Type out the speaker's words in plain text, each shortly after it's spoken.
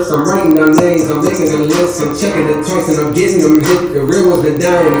I'm writing down names, I'm making a list, I'm checking it twice and I'm getting them hit. The real ones been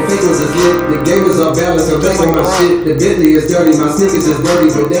dying, the fake ones is lit. The gamers are balanced, I'm back on my shit. The Bentley is dirty, my sneakers is dirty,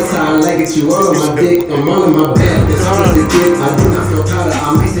 but that's how I like it. You all on my dick, I'm all in my back. It's just a kid, I do not feel powder,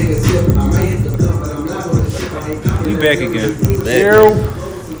 I might take a sip, I might hit the blunt, but I'm not gonna ship. I ain't We back again.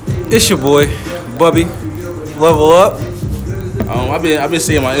 It's your boy, Bubby. Level up. I've been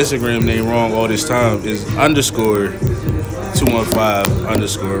saying my Instagram name wrong all this time. It's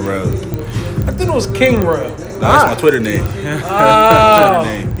 _215_Rev. I think it was King Rev. That's my Twitter name. Twitter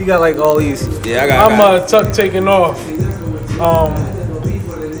name. You got like all these. Yeah, I got. I'm tuck taking off.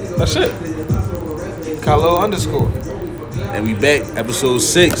 That's it. Kylo _. And we back, episode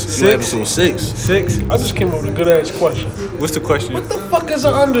 6. Episode 6. 6. I just came up with a good ass question. What's the question? What the fuck is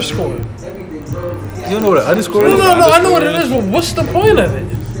an underscore? You don't know what an underscore is? No, I know what it is, but what's the point of it?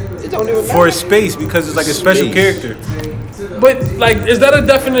 It don't even For a space, because it's like a special character. But like, is that a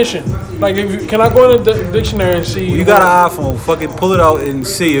definition? Like, can I go in the dictionary and see? You got an iPhone, fucking pull it out and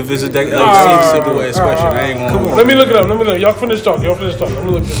see if it's a simple ass question. I ain't gonna. Come on. Let me look it up. Y'all finish talking. I'm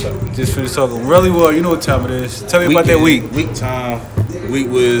gonna look this up. Just finish talking. Really well. You know what time it is. Tell me about that week. Week time. Week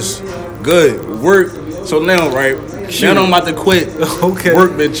was good. Work. So now, right? Now I'm about to quit. Okay.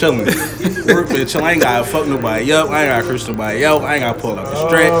 Work been chilling. I ain't gotta fuck nobody up. I ain't gotta curse nobody out. I ain't gotta pull out the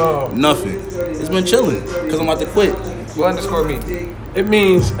strap. Nothing. It's been chilling because I'm about to quit. What underscore mean? It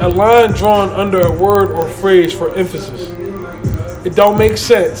means a line drawn under a word or phrase for emphasis. It don't make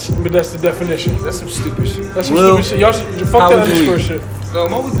sense, but that's the definition. That's some stupid shit. That's some stupid shit. Y'all should fuck that underscore shit. No,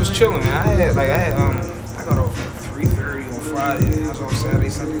 my week was chilling, man. I got off at 3:30 on Friday. And I was on Saturday,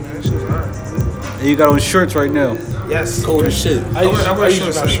 Sunday. Man, that shit was alright. And you got on shirts right now. Yes. Cold as shit. I wear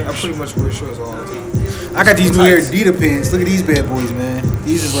shorts. I pretty much wear shorts all the time. I got these new Adidas pants. Look at these bad boys, man.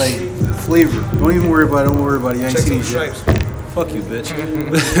 These is like flavor. Don't even worry about it. Don't worry about it. You ain't seen these yet. Fuck you, bitch.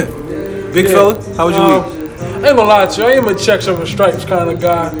 Big fella, how was your week? I ain't gonna lie to you. I am a checks over stripes kind of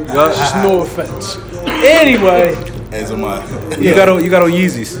guy. Just no offense. Anyway. As am I. You got on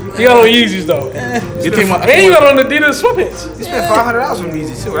Yeezys. You got on Yeezys though. And you got on Adidas sweatpants. You spent $500 on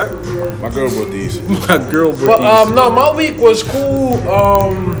Yeezys too, right? My girl bought these. No, my week was cool.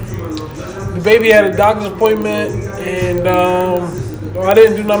 The baby had a doctor's appointment, and I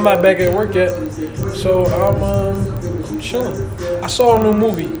didn't do nothing. I'm not back at work yet, so I'm chilling. I saw a new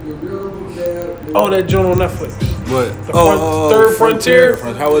movie. Oh, that joint on Netflix. What? Third Frontier.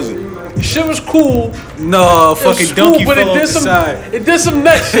 How was it? Shit was cool. No, fucking donkey but fell off the side. It did some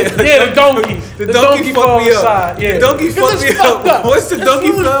nut shit. Yeah, the donkey. The donkey fucked me up. Yeah. The donkey fucked me up. Once the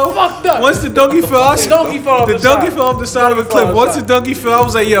donkey fell, fucked up. Once the donkey fell, The donkey fell off the side of a cliff. Once the donkey fell, I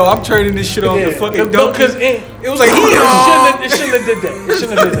was like, yo, I'm turning this shit off the fucking donkey. It was like, it shouldn't have did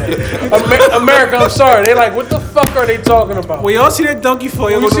that. America, I'm sorry. They like, what the fuck are they talking about? Well, y'all see that donkey fall?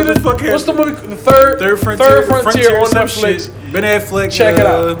 What's the movie? The Third Frontier on Netflix. Ben Affleck. Check it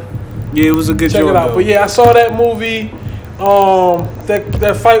out. Yeah, it was a good Check it out. But yeah, I saw that movie.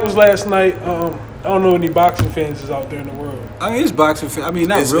 That fight was last night. I don't know any boxing fans is out there in the world. I mean, it's boxing fans. I mean,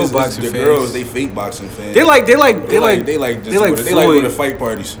 not real boxing fans. The girls, they fake boxing fans. They like go to fight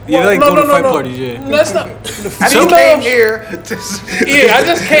parties. Yeah, they like go to fight parties. Yeah, that's not. I just came here. I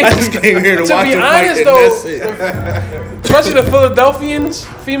just came here to watch the fight. To be honest, though, especially the Philadelphians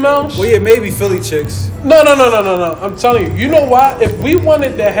females. Well, yeah, maybe Philly chicks. No. I'm telling you. You know why? If we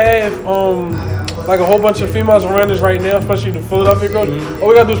wanted to have like a whole bunch of females around us right now, especially the Philadelphia girls, all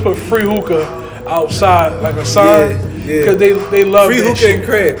we gotta do is put free hookah outside, like a sign, because they love free hookah shit. and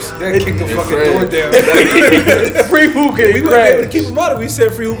crabs. They kick the fucking door down. Free hookah and We crabs. keep them out. We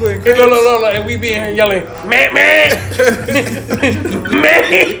said free hookah and crabs. No, and we be in here yelling, man.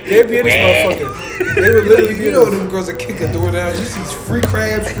 They'd be in this motherfucker. They would literally be. You know them girls that kick a door down. You see free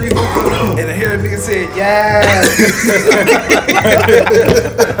crabs, free hookah, and I hear a nigga say, yes.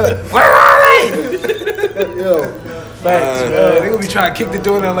 Where are they? Yo. They gonna be trying to kick the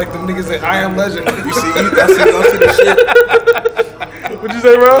door down like them niggas at I Am Legend. You see, I see the shit. What'd you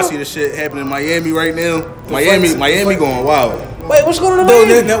say, bro? I see the shit happening in Miami right now. Miami going wild. Wait, what's going on?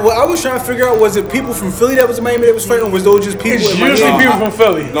 No, what I was trying to figure out, was it people from Philly that was in Miami that was fighting, or was those just people? It's in usually Miami? people from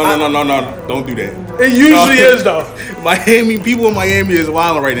Philly. No. Don't do that. It usually is though. People in Miami is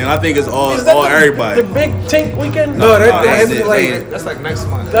wilding right now. And I think it's all everybody. The big Tink weekend? No, That's like next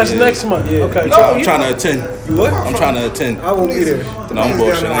month. That's next month. Yeah. Okay. I'm trying to attend. What? I'm trying to attend. I won't be there. No, I'm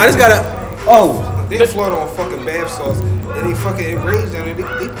bullshitting. I just gotta. They in Florida on fucking bath sauce, and they fucking enraged down there.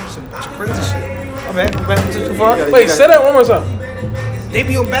 They do some bunch of crazy shit. My bad, too far. Wait, say that one more time. They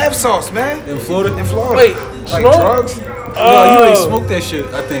be on bath sauce, man. In Florida? In Florida. Wait, like smoke? drugs? No, you ain't smoke that shit,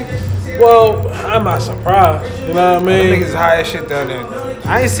 I think. Well, I'm not surprised. You know what I The mean? niggas high as shit down there.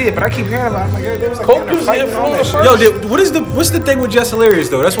 I ain't see it, but I keep hearing about it. I'm like, yo, there was like Coke a was fight in and all that Florida shit. first. Yo, what's the thing with Jess Hilarious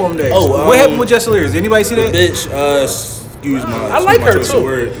though? That's what I'm asking. Oh, what happened with Jess Hilarious? Did anybody see The that? bitch, excuse my. I like her, choice of too.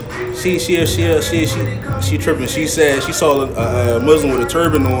 word. She tripping. She said she saw a Muslim with a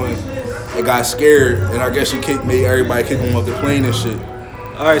turban on and got scared, and I guess she made everybody kick him off the plane and shit.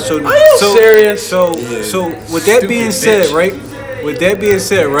 All right, so Are you serious? So with that being said, right? With that being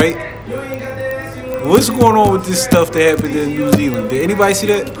said, right? What's going on with this stuff that happened in New Zealand? Did anybody see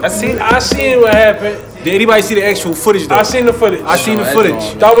that? I seen what happened. Did anybody see the actual footage though? I seen the footage. I seen the that's footage.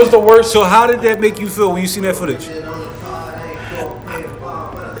 wrong. That was the worst. So how did that make you feel when you seen that footage?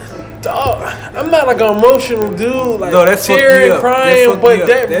 Dog, I'm not like an emotional dude, like No, that fucked me tearing, up. crying, That fucked but me up.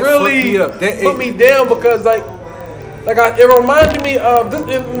 that That really fucked me up. That- put me down because it reminded me of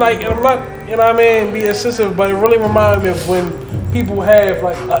and I'm not, you know what I mean, being sensitive, but it really reminded me of when people have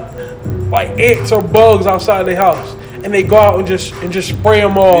like ants or bugs outside their house and they go out and just spray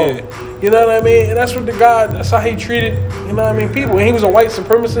them all. Yeah. You know what I mean? And that's what that's how he treated, you know what I mean, people. And he was a white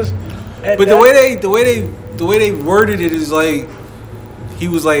supremacist. But the way they worded it is like he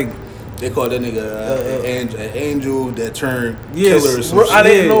was like They call that nigga an angel that turned yes, killer or some shit. I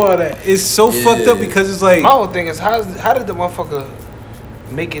didn't know all that. It's so fucked up because it's like My whole thing is how did the motherfucker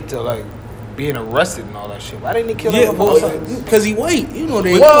make it to like being arrested and all that shit? Why didn't he kill him? Because he white. You know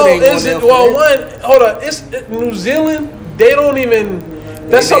they. Well, they ain't going is down it? for Well, that. one, hold on. It's New Zealand. They don't even.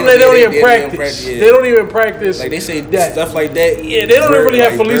 That's something they don't even practice. yeah. They don't even practice. Like they say that. stuff like that. Yeah, they don't very, really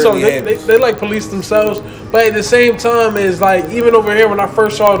have like, police rarely officers. happens. They like police themselves. But at the same time, is like even over here when I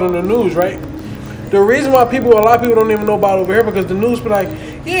first saw it on the news, right? The reason why a lot of people don't even know about it over here because the news be like,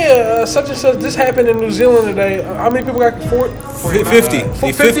 yeah, such and such, this happened in New Zealand today. How many people got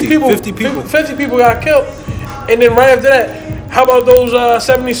 50 people. 50 people got killed. And then right after that, how about those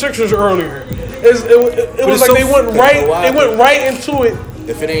 76ers earlier? It was like so they went right into it.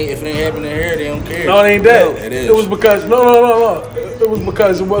 If it ain't happening here, they don't care. No, it ain't that. No, it is. It was because no. It was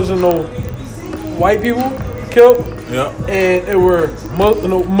because it wasn't no white people killed, and it were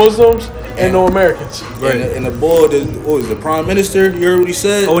Muslims and no Americans. Right. And the boy, what was the prime minister? You heard what he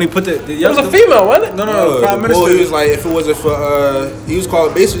said? oh when he put the It was a female, wasn't it? no The prime boy, minister he was like, if it wasn't for, he was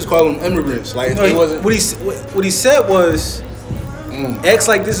calling them immigrants. Like, if No, he wasn't. what he said was acts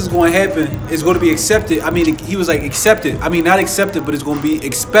like this is going to happen is going to be accepted. I mean, he was like accepted. I mean, not accepted, but it's going to be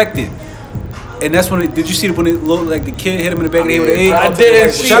expected. And that's when did you see when it looked like the kid hit him in the back of the head with an egg? I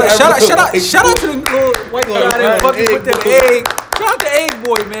didn't see Shout it. out to the little white guy that fucking put that egg. Shout out to Egg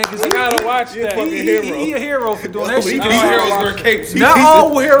Boy, man, because I gotta watch that. he a hero for doing that shit. All heroes wear capes. Not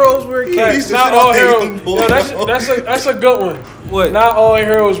all heroes wear capes. Not all heroes. No, that's a good one. What? Not all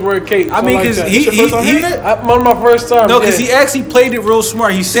heroes wear capes. I mean, because one of my first time. no, because he actually played it real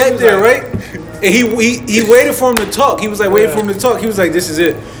smart. He sat there, right, and he waited for him to talk. He was like waiting for him to talk. He was like, "This is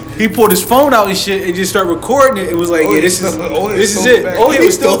it." He pulled his phone out and shit and just started recording it. It was like, "Yeah, this is it." Oh, he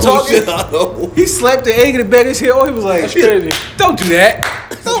was still talking. He slapped the egg in the back of his head. Oh, he was like, That's crazy. "Don't do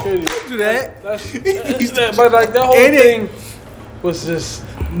that. Don't crazy. do that." But like that whole And it- thing was just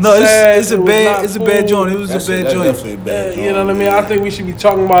No, sad. it's a It was bad, not it's a bad cool. joint. It was a bad joint. Definitely a bad You know what I mean? I think we should be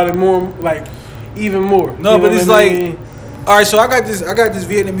talking about it more, like even more. No, You know but it's what I like, mean? all right. So I got this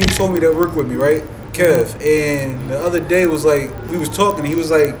Vietnamese homie that worked with me, right, Kev. And the other day was like we was talking. He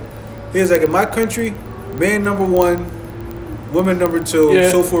was like, in my country, man number one, woman number two, Yeah.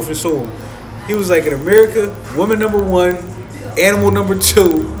 so forth and so on. He was like, in America, woman number one, animal number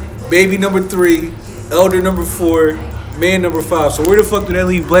two, baby number three, elder number four, man number five. So where the fuck do that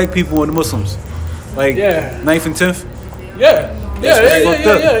leave black people and the Muslims? Like, Yeah. 9th and 10th? Yeah. fucked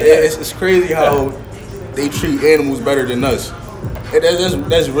up. It's crazy how they treat animals better than us.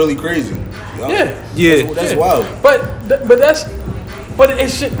 That's really crazy. You know? Yeah. That's wild. But it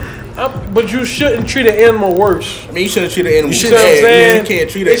should. But you shouldn't treat an animal worse. I mean, you shouldn't treat an animal You know what I'm bad. saying? You can't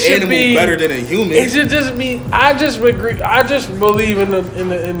treat It an should animal be- better than a human. It should just be. I just agree. I just believe in it.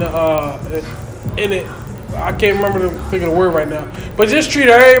 I can't remember think of the word right now. But just treat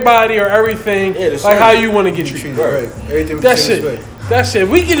everybody or everything the like same. how you want to get treated. Right. Everything with That's the same it. respect. That's it.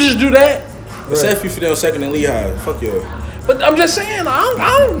 We can just do that. Except if you're down second in Lehigh. Fuck you. But I'm just saying,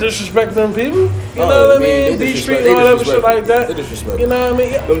 I don't disrespect them people. You know Oh, what I man, mean? they Beach Street disrespect- and all they that shit like that. They disrespect. You know what I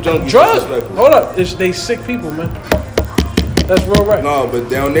mean? Them junkies Drugs. disrespectful. Hold up, they sick people, man. That's real right. No, but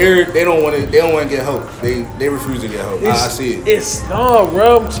down there they don't want to. They don't want to get help. They refuse to get help. I see it. It's no,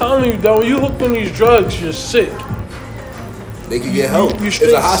 bro. I'm telling you, though. You hooked on these drugs, you're sick. They can get help. you There's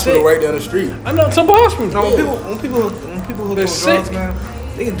straight a hospital sick. right down the street. I know some hospitals. No, when people hook They're on sick. drugs,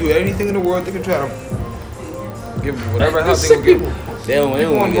 man, they can do anything in the world. They can try to give whatever They're help they sick can give. people. They don't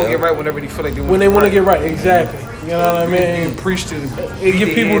People want to get get right whenever they feel like they want. When they want to get right, exactly. You know what I mean? And preach to them. It give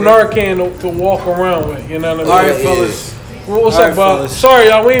people Narcan to walk around with. You know what I mean? All right, fellas. What's All up, right, Bob? fellas. Sorry,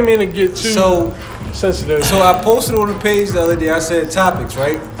 y'all. We ain't mean to get too So sensitive. I posted on the page the other day. I said topics,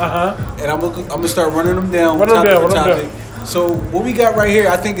 right? And I'm gonna start running them down. Run them topic down, for run them topic. So what we got right here,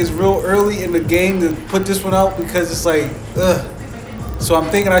 I think is real early in the game to put this one out because it's like, ugh. So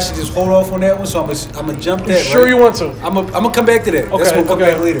I'm thinking I should just hold off on that one. So I'm gonna jump that. Sure, right? you want to? I'm gonna come back to that. That's Okay, gonna come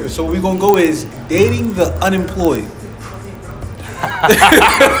okay. back later. So what we're gonna go is dating the unemployed.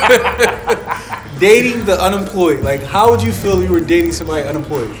 Dating the unemployed. Like, how would you feel if you were dating somebody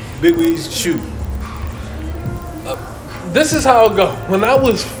unemployed? Big Weez, shoot. This is how it go. When I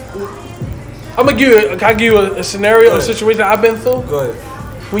was, I'm gonna give you a scenario, a situation I've been through. Go ahead.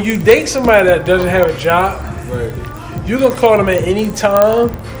 When you date somebody that doesn't have a job, Right. you can call them at any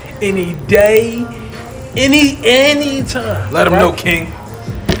time, any day, any time. Let them right? know, King.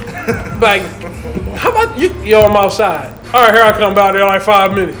 Like, how about you? Yo, I'm outside. All right, here I come about there in like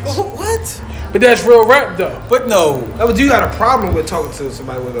 5 minutes. What? But that's real rap though. But no. But you got a problem with talking to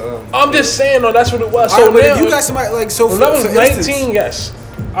somebody with a. I'm just saying though, that's what it was. So So but now, if you got somebody like so when I was for 19, instance- yes,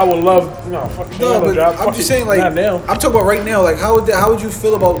 I would love fuck No, no, but job. I'm Fuck just it. saying, like, Not now. I'm talking about right now. Like, how would you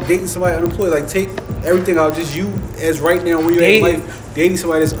feel about dating somebody unemployed? Like, take everything out, just you as right now where you're at in Dating. life, dating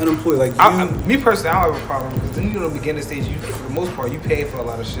somebody that's unemployed. Like, Me personally, I don't have a problem because then you know, in the beginning stage, you for the most part, you pay for a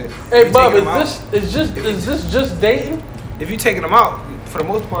lot of shit. Hey, You Bob, taking them out. is this just dating? If you taking them out, for the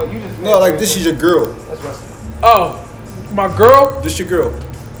most part, you just no, like this is your girl. That's what. Oh, my girl. This your girl.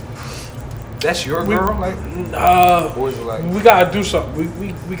 That's your girl, like. Or is it like? We gotta do something.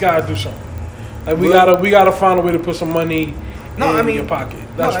 We gotta do something. Like we Well- gotta find a way to put some money No, in I mean, your pocket.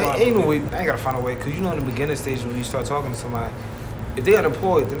 That's no, why. ain't no way. I ain't gotta find a way because you know in the beginning stage when you start talking to somebody, if they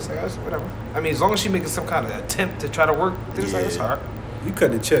unemployed, then it's like that's whatever. I mean, as long as she making some kind of attempt to try to work, then it's like it's hard. You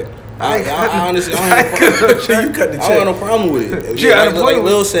cut the check. I honestly, I don't have no problem. You cut the I don't check. have no problem with it. She got like unemployment.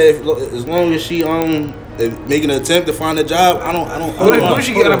 Lil said, as long as she making an attempt to find a job, I don't. What if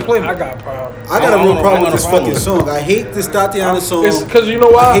she get I unemployment? got a problem. I got a I real don't problem know, with this I don't fucking know. song. I hate this Tatiana song. It's because you know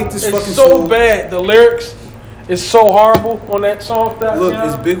why? I hate this it's fucking so song. bad. The lyrics is so horrible on that song. That Look,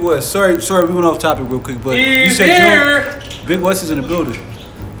 it's Big West. Sorry, we went off topic real quick, but you He's said here. Big West is in the building.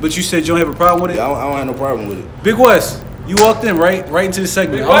 But you said you don't have a problem with it? I don't have no problem with it. Big West, you walked in right into the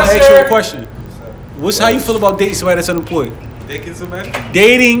segment. Big I want to West, ask you sir. a question. How you feel about dating somebody that's unemployed? Dating somebody?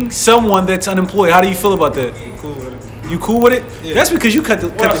 Dating someone that's unemployed. How do you feel about that? Cool with it. You cool with it? Yeah. That's because you cut the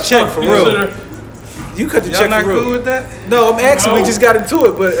check for real. You cut the Y'all check not for real. cool with that? No, I'm asking. We No. just got into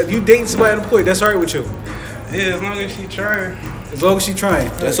it, but if you dating somebody unemployed, that's all right with you. Yeah, as long as she trying. As long as she trying.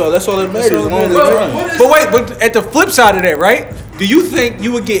 That's all that matters. all As long as that they're matters. trying. But wait, but at the flip side of that, right? Do you think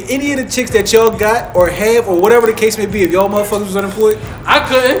you would get any of the chicks that y'all got or have or whatever the case may be if y'all motherfuckers was unemployed? I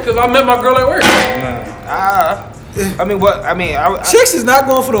couldn't because I met my girl at work. I mean, what? I mean, Chicks is not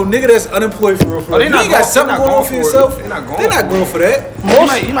going for no nigga that's unemployed for real. Oh, they you not ain't got going- something they not going on going for for it. yourself. They not going They're not for going for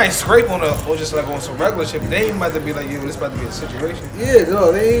that. you might scrape on or just like on some regular shit. But they ain't about to be like, yo, this about to be a situation. Yeah,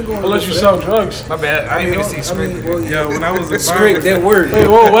 no, they ain't going. Unless you for sell drugs. My bad. I ain't mean to say scrape. Yo, when I was a Scrape barber, that word. Hey,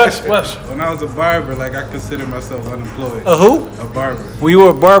 whoa, Wes. when I was a barber, like I consider myself unemployed. A who? A barber. When you were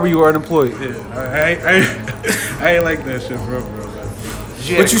a barber, you were unemployed. Yeah, I ain't like that shit, bro.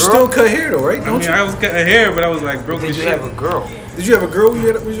 Like, But you still cut hair though, right? I Don't mean, you? I was cutting hair, but I was like broke Did as you shit. have a girl? Did you have a girl when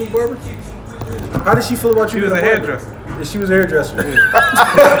you was a barber? How did she feel about you? She was being a barber? hairdresser. Yeah, she was a hairdresser.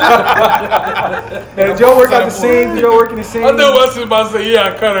 Now, did y'all work out the same? Did y'all work in the same? I know Wes was about to say, yeah,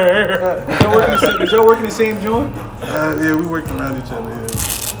 I cut her hair. Did y'all work in the same joint? Yeah, we worked around each other.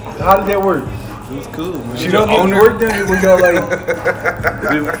 Yeah. How did that work? It was cool, man. She don't need to work then. When y'all like,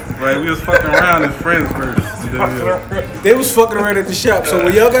 we was fucking around as friends first. And then, yeah. they was fucking around at the shop. So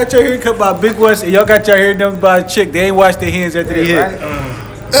when y'all got your hair cut by Big West and y'all got your hair done by a chick, they ain't washed their hands after they hit.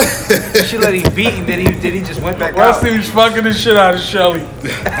 She let him beat and then he just went back Wes out. was fucking the shit out of Shelly.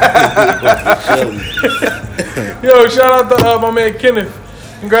 Yo, shout out to my man Kenneth.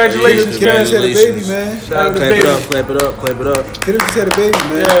 Congratulations, Kid just had a Kenneth. baby, man. Shout out to Clap baby. it up, clap it up, clap it up. Kid just had a baby,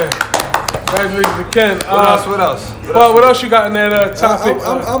 man. Yeah. Congratulations to Ken. What else? Well, what else you got in that topic?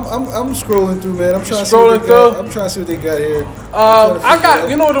 I'm scrolling through, man. I'm trying to see Scrolling what they got. through? I'm trying to see what they got here. I got,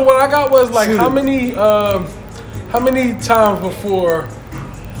 you know, the one I got was like, Shoot how it. many times before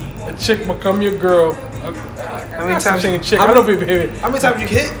a chick become your girl? How many times? Chick. I don't know people hear it. How many times you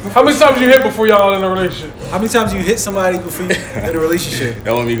hit? How many times you hit before y'all in a relationship? How many times you hit somebody before you in a relationship?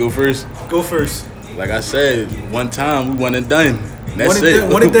 Y'all want me to go first? Go first. Like I said, one time we went and done. That's One and it. done-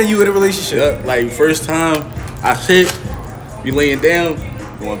 one and done you in a relationship. Yeah, like first time I hit, we laying down.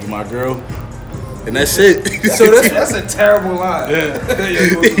 You want to be my girl? and that's it. So That's a terrible lie.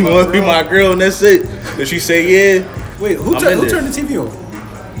 You want to be my girl, and that's it. If she say yeah, wait, who I'm in there. turned the TV on?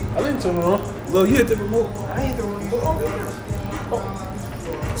 I didn't turn it on. Lil, you hit the remote. I hit the remote.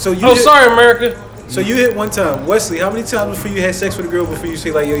 So you Oh, hit, sorry, America. So you hit one time. Wesley, how many times before you had sex with a girl before you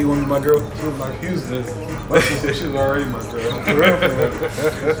say like, yo, you want to be my girl? She was like Houston. Like she said, she was already my girl.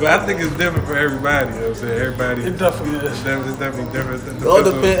 But I think it's different for everybody. You know what I'm saying? Everybody. It definitely is. It's definitely different.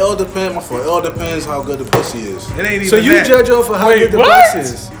 it all depends. My fault. It all depends how good the pussy is. It ain't even So you that. judge off of how Wait, good the what? box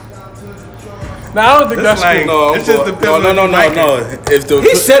is. Now I don't think That's that's like- cool. No, It just depends on if you like no. If the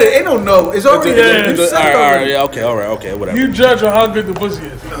He said it. Ain't no. It's already. Yeah. You said it all right, already. yeah, okay, whatever. You judge on how good the pussy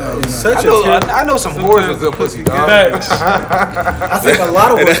is. Such I know some whores with good pussy, dog. Facts. I think a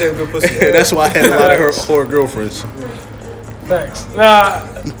lot of women have good pussy. That's why I had a lot of her whore girlfriends. Facts. Now,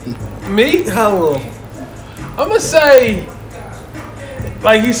 me, How long? I'm gonna say,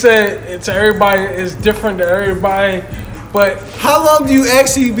 like he said, it's everybody. It's different to everybody, but How long do you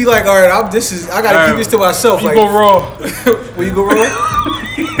actually be like, all right, I gotta keep this to myself. you Like, go raw. will you go wrong?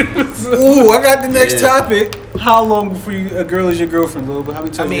 Ooh, I got the next topic. How long before a girl is your girlfriend, Lil? But how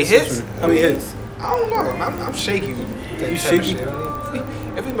many times? How many you had sex hits? with her? How many hits? I don't know. I'm shaky. With that You type of shaky? shit. I mean,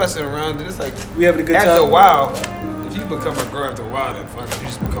 if we messing around, then it's like We having a good after time. a while. If you become a girl after a while, then fuck, you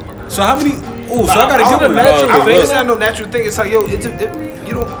just become a girl. So how many? Ooh, so I gotta I get don't one. know. I Natural don't think thing. it's not no natural thing. It's like yo, you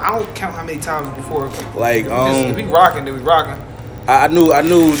don't. I don't count how many times before. Like If we rocking, then we rocking. I knew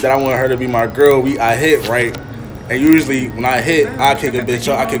that I wanted her to be my girl. I hit right, and usually when I hit, I kick a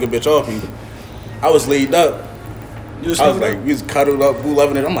bitch off me. I was laid up. You I was like, we was cuddled up, we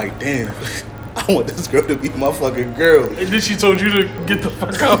loving it. I'm like, damn, I want this girl to be my fucking girl. And then she told you to get the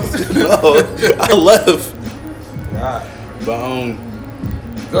fuck out. No, I left. God. But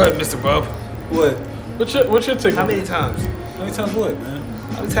Go ahead, Mr. Bub. what? What's your take? How on many it? times? How many times what, man?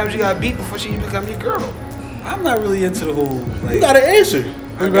 How many times you got beat before she become your girl? I'm not really into the whole. Like, you gotta answer.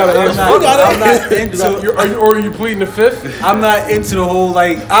 You gotta I'm answer. not into. Or are you pleading the fifth? I'm not into the whole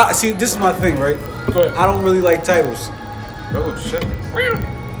like. See, this is my thing, right? Go ahead. I don't really like titles. Oh shit.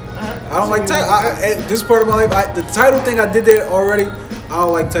 I don't like titles. At this part of my life, the title thing I did that already. I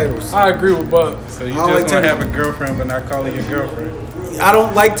don't like titles. I agree with Bub. So you I don't just like want to titles. have a girlfriend, but not call her your girlfriend. I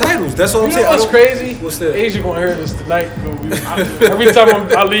don't like titles. That's all I'm You saying. know what's I don't- crazy? What's that? Asia gonna hear this tonight. Every time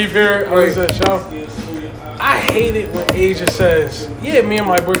I leave here, I was at show. I hate it when Asia says, "Yeah, me and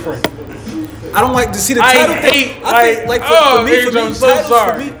my boyfriend." I don't like to see the I title. hate- I think, like oh, for me, Asia, I'm so titles,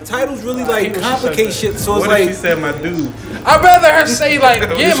 sorry. for me, titles really hate like when she complicate said shit. So it's What if she like said my dude? I'd rather her say like,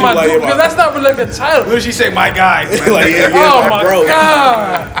 "Yeah, my like, dude," yeah, because that's not really like a title. What did she say? My guy. Like, yeah, Oh my bro.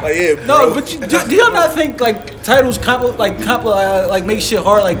 god! Like, yeah, no, bro. but do y'all not think like titles like make shit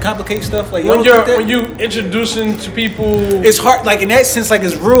hard, like complicate stuff? Like y'all When don't think that? you introducing to people, It's hard, like in that sense, like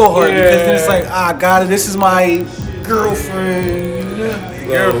it's real hard because then it's Yeah. like, ah, got it. This is my girlfriend.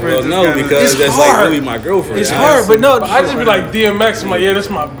 Well, no, gotta- because It's that's hard. like really my girlfriend. It's I- hard, but no, I just be like DMX. I'm like, yeah, that's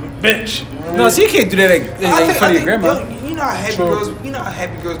my bitch. no, so you can't do that in front of your grandma. You know how happy True. girls. You know how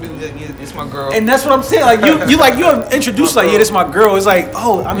happy girls be. Like, yeah, it's my girl. And that's what I'm saying. Like you introduce like, yeah, this is my girl. It's like,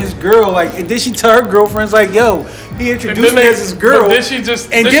 oh, I'm his girl. Like, and then she tell her girlfriends like, yo, he introduced me as his girl. But then she just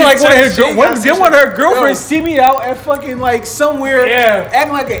And then then she like one of text- her she one, got then one of her yo, girlfriends see me out at fucking like somewhere, Yeah.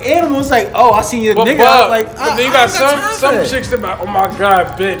 acting like an animal. It's like, oh, I seen your But, nigga. out. Bob, Like, but then you got some chicks. chicks that be like, oh my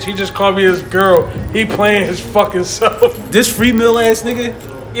god, bitch, he just called me his girl. He playing his fucking self. This free meal ass nigga.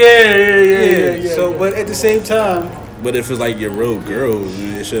 Yeah. So, but at the same time, But if it's like your real girl,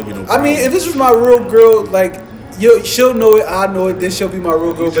 it shouldn't be no I problem. mean, if this was my real girl, like. She'll know it, I know it, then she'll be my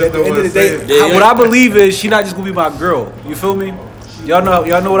real girl. But at the end of the day, what I believe is she not just gonna be my girl. You feel me? Y'all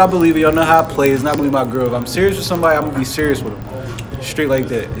know what I believe in. Y'all know how I play. It's not gonna be my girl. If I'm serious with somebody, I'm gonna be serious with them. Straight like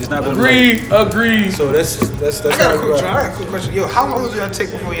that. It's not gonna be Agreed. so that's I got how a quick, I I got a quick question. Yo, how long do y'all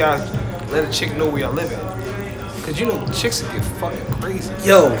take before y'all let a chick know where y'all live at? Cause you know chicks get fucking crazy.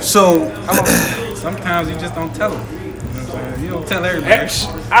 Yo, so How long? Sometimes you just don't tell them. You know what I'm saying? You don't tell everybody.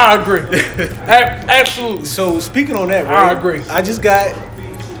 I agree. Absolutely. so speaking on that, I right? agree. I just got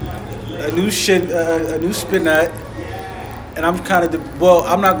a new spin knot. And I'm kind of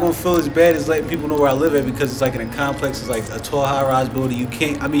I'm not gonna feel as bad as letting people know where I live at because it's like in a complex. It's like a tall high-rise building. You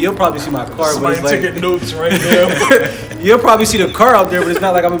can't. I mean, you'll probably see my car, Somebody but it's taking like notes right now. you'll probably see the car out there, but it's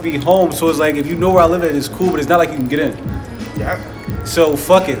not like I'm gonna be home. So it's like if you know where I live at, it's cool, but it's not like you can get in. Yeah. So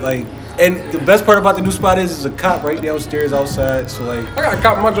fuck it, like. And the best part about the new spot is a cop right downstairs outside. So like, I got a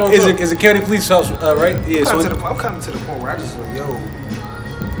cop my joint. is a county police house, right? Yeah. I'm So coming to the point where I just like, yo,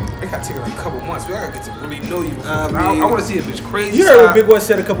 gotta take it like a couple months. We gotta get to really know you. I want to see a bitch crazy. You heard what Big Boy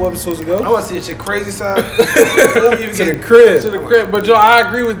said a couple episodes ago. I want to see a shit crazy side. To the crib. To the crib. But, yo, I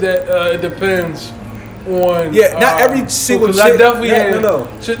agree with that. It depends on. Yeah, not every single chick. I definitely had no.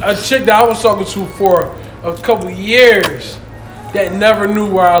 a chick that I was talking to for a couple years that never knew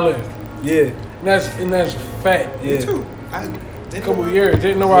where I lived. Yeah. And that's fact. Yeah. Me too. A couple of years,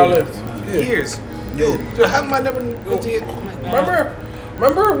 didn't know where I lived. Years. Yo, how am I never lived here?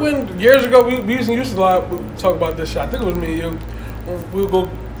 Remember when years ago we used to talk about this shit. I think it was me and you. We would go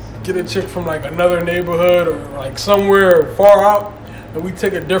get a chick from like another neighborhood or like somewhere far out, and we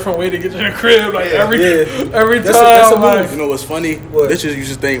take a different way to get to the crib. Like every time. That's a move. like, You know what's funny? What? Bitches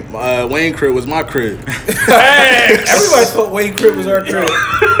used to think Wayne crib was my crib. Everybody thought Wayne crib was our crib.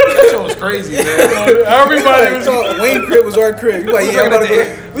 That shit was crazy, man. everybody was thought Wayne crib was our crib. You like, We yeah, I'm about to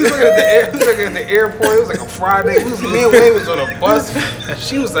go. was looking at the airport. It was like a Friday. Me and Wayne was on a bus.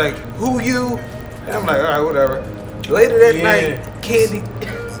 She was like, "Who you?" And I'm like, "All right, whatever." Later that night, Candy.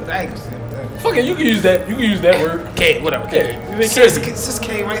 Fuck it, you can use that. You can use that word. Candy, whatever. Candy. Sis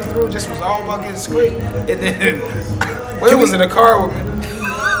came right through. Just was all about getting squid. And then Wayne was in the car with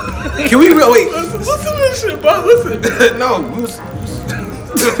me. Can we wait? Listen to this shit, bro. Listen. No, we was.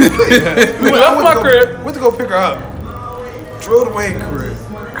 We left my crib. Went to go pick her up. Drove to Wayne crib.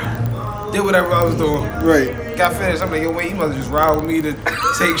 Did whatever I was doing. Right. Got finished. I'm like, yo, Wayne, you must just ride with me to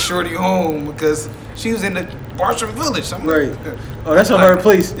take Shorty home because she was in the Bartram Village. I'm Right. like, Oh, that's a hard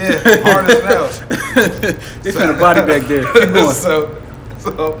place. yeah, hard as hell. They found a body back there. Keep going.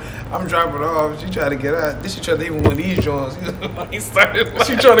 So I'm dropping her off. She tried to get out. Then she tried to even one of these joints. He started.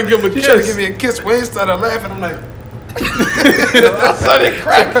 She trying to give him a She kiss. tried to give me a kiss. Wayne started laughing. I'm like. I started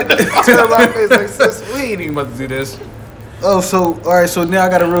cracking the fuck out of my face like, sis, we ain't even about to do this. Oh, so all right. So now I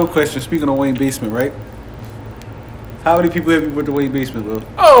got a real question. Speaking of Wayne Basement, right? How many people have you with the Wayne Basement, bro?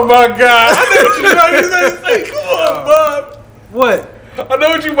 Oh my God! I know what you about to say. Come on, Bob. What? I know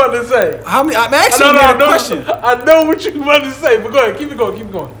what you about to say. How many? I'm asking you a question. I know what you about to say, but go ahead, keep it going, keep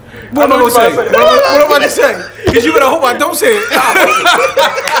it going. What am I gonna say? What am I about to say? Because you better hope I don't say it.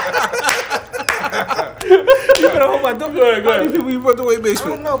 You better hope I don't. Go ahead, go How many ahead. people you brought the Wayne I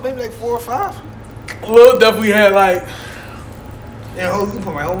Basement? don't know, maybe like 4 or 5. Lil definitely had like Yeah, you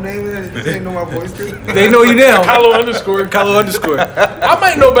put my whole name in it. They didn't know my voice too. They know you now. Kylo underscore. Kylo underscore. I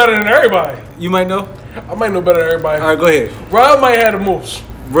might know better than everybody. You might know. I might know better than everybody. All right, go ahead, Rob might have the most.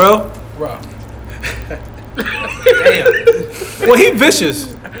 bro. Rob. Damn. Well, he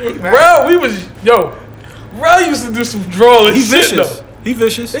vicious. Rob, Rob used to do some drawing He shit vicious. though. He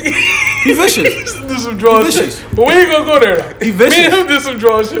vicious. He He vicious. used to do some drawing He shit. vicious. But we ain't gonna go there though. He vicious. Me and him did some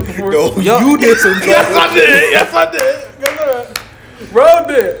drawing shit before. Yo, you did some Yes, I did. Yes, I did. Rob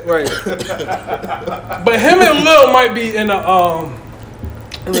did. Right. But him and Lil might be in the top.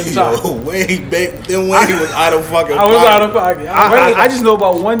 Yo, Wayne was out of fucking I was out of pocket. I just know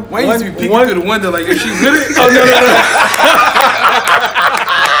about one. Wayne used to be peeking one- through the window like, is she really? Oh, no.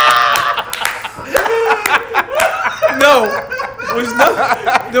 No. Was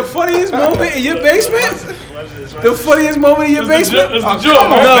not the funniest moment in your basement? The funniest moment in your basement? It's the joke.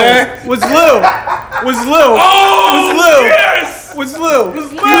 No, was Lil. Was Lil. Yes! Was Lil.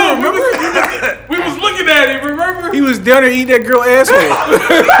 Was Lil. Remember? We was looking at him, remember? He was down there eating that girl asshole.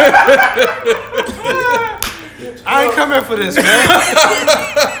 I ain't coming for this, man.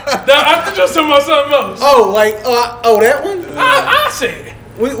 I think just talking about something else. Oh, like that one? I said,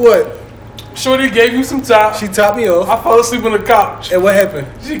 What? Shorty gave you some top. She topped me off. I fell asleep on the couch. And what happened?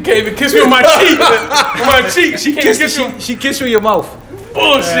 She gave it, kissed me on my cheek. On my cheek. She can't kiss you. She kissed you in your mouth.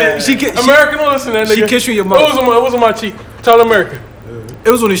 Bullshit. She ki- American, don't listen to that nigga. she kissed you in your mouth. It was on my cheek. Tell American. It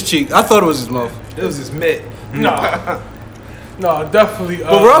was on his cheek. I thought it was his mouth. It was his mitt. No, definitely.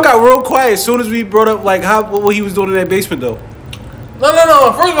 But Ron got real quiet as soon as we brought up like what he was doing in that basement though.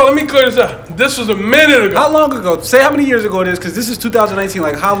 No. First of all, let me clear this up. This was a minute ago. How long ago? Say how many years ago it is, because this is 2019.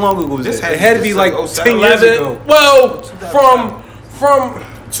 Like how long ago was this? It had to be like 10 years ago. Well, from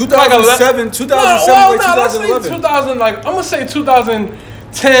 2007, 2007, like let's say 2011. 2000. Like I'm gonna say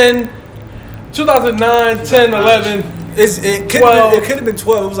 2010, 2009, 10, 11. It could have been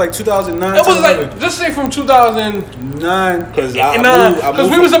 12. It was like 2009. It was like just say from 2009 Because because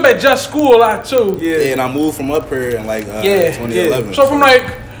we was up at Just School a lot too. Yeah. and I moved from up here in like 2011. yeah. So from like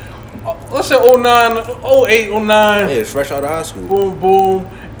let's say 09, 08, 09. Yeah, it's fresh out of high school. Boom, boom.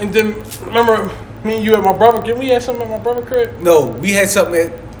 And then, remember, me and you at my brother, we had something at my brother crib? No, we had something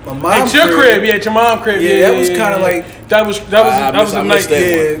at my mom's At your crib, yeah, at your mom's crib. Yeah, that was kinda like- That was the night.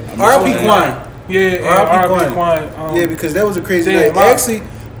 Yeah, R.I.P. Quan. Yeah, R.I.P. R.I.P. Quan. Yeah, because that was a crazy Yeah, night. my- Actually,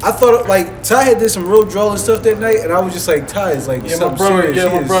 I thought like Ty had did some real drawing stuff that night, and I was just like, Ty is like Yeah, my something brother. serious. Yeah,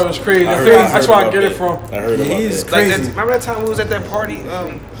 He my is- brother's crazy. I heard That's where I about get it that. from. I heard Yeah, about he is that. Like crazy. remember that time we was at that party?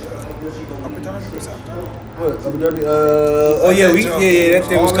 What, Abu Dhabi? Oh yeah, that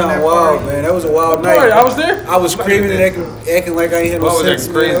thing was kind of wild, man. That was a wild night. Alright, I was there. I was screaming and acting like I ain't had no Oh, sense.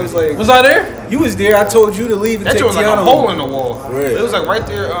 that's Man. I crazy. was like, Was I there? you was there. I told you to leave and That take shit was like a Tiana hole home. in the wall. Right. It was like right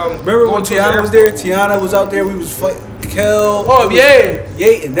there. Remember when going to the Tiana was airport. there? Tiana was out there. We was fighting. Kel. Oh, yeah.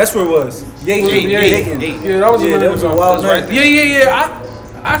 Yaten. That's where it was. Yaten. Yaten. Yeah, that was Yeah, that was a wild right night. there. Yeah.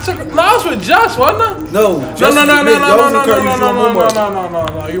 I took. No, I was with Josh, wasn't I? No. No.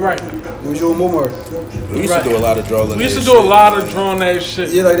 You're right. It was your Momar. We used to do a lot of drawing. We used to do a lot of drawing that shit.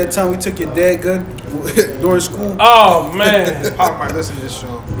 Yeah, like that time we took your dad gun during school. Oh man. Pop might listen to this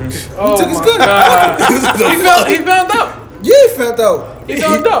show. Oh took his my gun. God. He found out. Yeah, he found out. He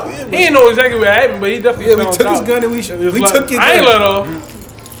found out. He didn't know exactly what happened, but he definitely Yeah, we found took out. his gun and we took your gun. I ain't let off.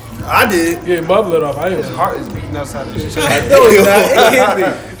 I did. Yeah, Bub let off. I ain't. His heart is beating outside the shit. No, it's not. It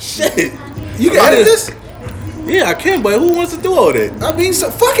hit me. Shit. You can edit this? Yeah, I can, but who wants to do all that? I mean,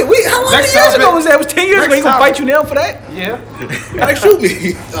 so fuck it. How long Next years topic. ago was that? It was 10 years ago. Next You gonna topic. fight you now for that? Yeah. Like, shoot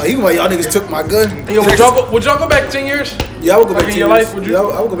me. Oh, he gonna like, y'all niggas took my gun. Yo, would y'all go back 10 years? Yeah, I would go Like back in 10 your years. life, would you? Yeah, I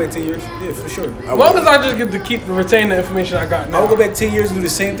would go back 10 years. Yeah, for sure. As long as I just get to keep retain the information I got I now. would go back 10 years and do the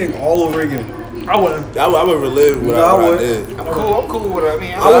same thing all over again. I wouldn't. I would relive what No, I I would. did. I'm cool with it. I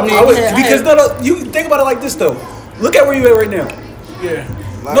mean, I would because no, you think about it like this though. Look at where you at right now. Yeah.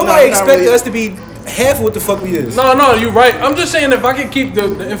 Nobody expected us to be half of what the fuck we is. No, you're right. I'm just saying if I can keep the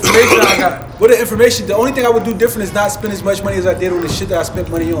information I got. With the information, the only thing I would do different is not spend as much money as I did on the shit that I spent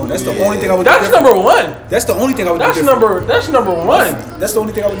money on. That's the only thing I would do That's different. number one. That's the only thing I would That's do different. number one. That's the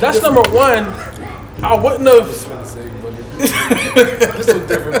only thing I would do That's different. number one. I wouldn't have.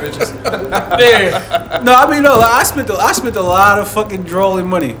 different bitches. There. No, I mean no. Like, I spent a lot of fucking drawing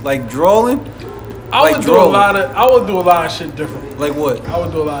money. Like drawing. I Like would drawing. do a lot of shit different. Like what? I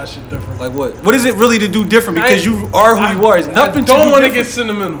would do a lot of shit different. Like what? What is it really to do different? Because you are who you are. It's nothing I don't to want do to get different.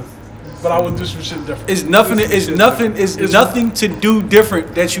 sentimental, but I would do some shit different. It's nothing. It's nothing. It's nothing to do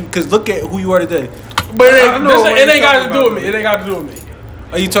different that you. Because look at who you are today. But it I ain't, know what it you're ain't got to talking do with about. me. It ain't got to do with me.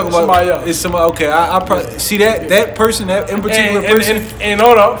 Are you talking about Somebody else. It's somebody. Okay, I probably see that person, that in particular person, And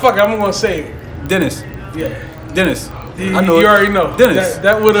hold on, fuck it, I'm gonna say it. Dennis. Yeah. Dennis. You, I know. you it. already know. Dennis.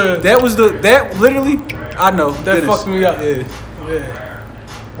 That would have. That was that literally. I know. That Dennis. fucked me up. Yeah. Yeah.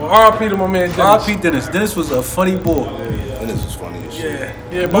 Well, R.I.P. to my man Dennis. R.I.P. Dennis. Dennis was a funny boy. And this was funny as shit.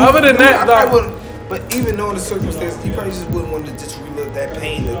 Yeah. But other than that, I dog, wouldn't. But even knowing the circumstances, you probably just wouldn't want to just relive that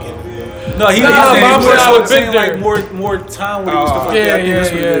pain again. No, he Nah, was but I'm saying I would've saying been like there. more time with him and stuff like yeah, that. I think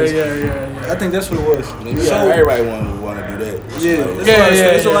that's what it is. yeah. I think that's what it was. I mean, everybody want to do that. Yeah, Like,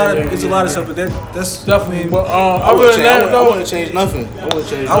 it's a lot of stuff, but that's Definitely. But I other wouldn't than that, I though, wouldn't change nothing.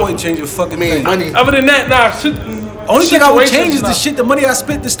 I wouldn't change a fucking thing. money. other than that, nah. Only thing I would situations, change is the nah. shit, the money I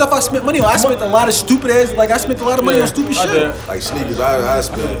spent, the stuff I spent money on. I spent a lot of stupid ass, like I spent a lot of money on stupid I shit. did. Like sneakers, I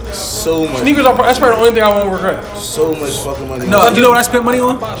spent so much. Sneakers are that's probably the only thing I won't regret. So much fucking money. No, you know what I spent money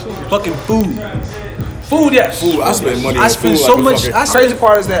on? Fucking food. Food, yes. Food. I spent money I on spent food so like a much. fucking- I Crazy spent.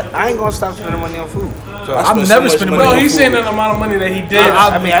 part is that I ain't gonna stop spending money on food. So I'm spent so never much spending money money No, on he's food. saying the amount of money that he did.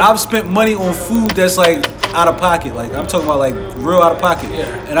 I've spent money on food that's like out of pocket. Like I'm talking about like real out of pocket.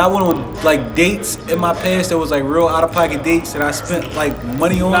 And I went on like dates in my past that was like real out of pocket dates that I spent like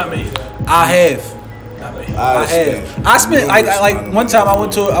money on. Not me. I have. I spent have. I spent numerous like amount of one time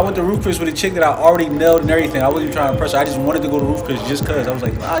money. I went to Roof Chris with a chick that I already nailed and everything. I wasn't even trying to impress her. I just wanted to go to Roof Chris just cause I was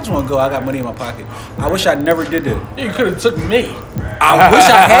like, I just want to go. I got money in my pocket. I wish I never did that. You could have took me. I wish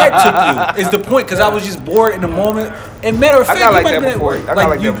I had took you. Is the point? Cause I was just bored in the moment. And matter of I fact, got you like might have that been before. at I work. got Like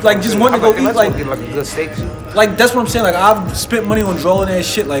like you that like before. just wanted to go eat Let's like. get like a good steak. Like that's what I'm saying. Like I've spent money on drawing that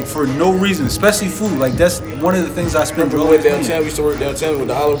shit like for no reason, especially food. Like that's one of the things I spent We drawing. went downtown. We used to work downtown with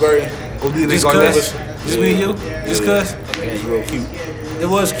the Olive Garden. Just cause, just me and you, just cause It was real cute. it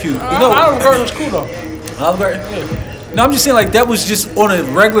was cute. I No, don't regret it was cool though. Olive Garden. No, I'm just saying like that was just on a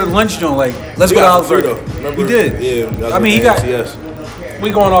regular lunch joint. Like let's We go to got Olive free Garden. though. Remember? We did. Yeah. I mean, he got. Yes. We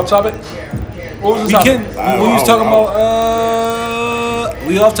going off topic. What was the We topic? can. We was talking about.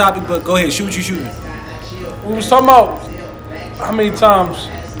 We off topic, but go ahead. Shoot what you shooting. We was talking about how many times.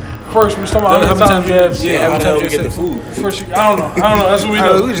 First, we was talking about how many times you had. Yeah, How how the hell many we times you get the had food? First, I don't know. That's what we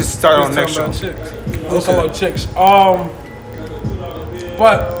know. We just started on We next was show. talking about chicks. We was talking about chicks.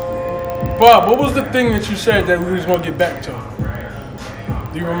 But Bob, what was the thing that you said that we was gonna get back to?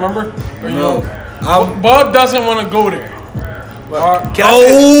 Do you remember? Or you No. know? Bob doesn't want to go there.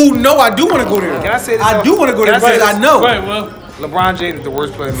 Oh no, I do want to go there. Can I say this? I do want to go there Can I say because I this? know. Right. Well, LeBron James is the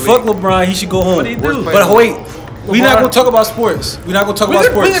worst player in the Fuck league. LeBron, he should go home. What'd he do? But wait, We not gonna talk about sports. We not gonna talk about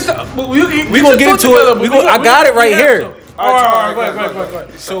sports. We gonna get into it. I got it right here. All right, go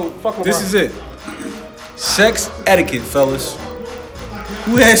ahead. So this is it. Sex etiquette, fellas.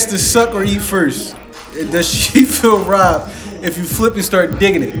 Who has to suck or eat first? Does she feel robbed if you flip and start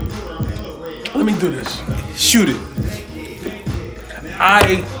digging it? Let me do this. Shoot it.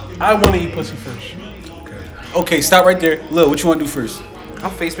 I want to eat pussy first. Okay, stop right there. Lil, what you want to do first?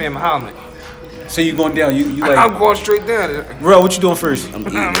 I'm face man Muhammad. So you going down? You like? I'm going straight down. Bro, what you doing first? I'm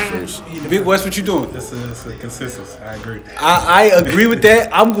eating first. Big West, what you doing? It's a consensus. I agree. I agree with that.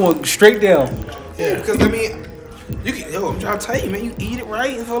 I'm going straight down. Yeah, because I mean, you can. Yo, I'm trying to tell you, man. You eat it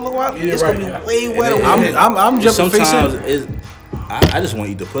right for a little while. Eat it It's right, gonna yeah. be way wetter. I'm jumping face Sometimes in. I just want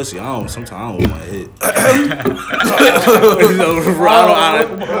to eat the pussy. Sometimes I don't want to hit.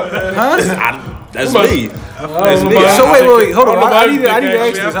 That's me. That's me. So wait, hold on. I need to actually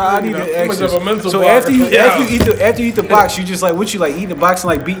ask this. I need to ask much of a mental this. So block. after you eat the box, you just like what you like eating the box and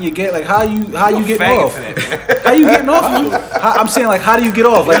like beating your gut. Like how you getting off? How you getting off? I'm saying like how do you get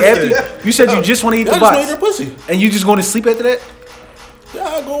off? Like after you said you just want to eat the I just want to eat box the pussy. and you just going to sleep after that? Yeah,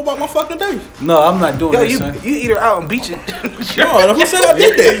 I go about my fucking day. No, I'm not doing Yo, that, you son. eat her out and beat you. No, who said I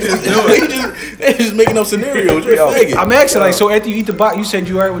did that? They just making up scenarios. You're a faggot. I'm asking like so after you eat the box, you said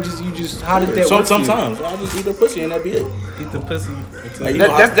you alright with just how did that work? for you? Sometimes I just eat the pussy and that be it. Eat the pussy. Like, you know,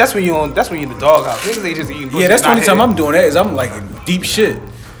 That's when you on. That's when you in the doghouse. Niggas ain't just eating pussy. Yeah, that's the not only time hitting. I'm doing that is I'm like in deep shit.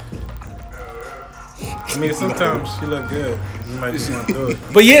 I mean, sometimes she look good. You might just want to do it.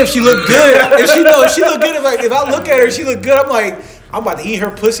 But yeah, if she look good, if she look good, if I look at her, she look good. I'm like, I'm about to eat her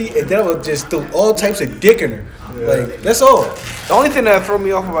pussy, and that will just throw all types of dick in her. Like that's all. The only thing that throw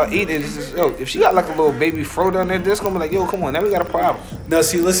me off about eating is just, yo, if she got like a little baby fro down there, this gonna be like, yo, come on, now we got a problem. Now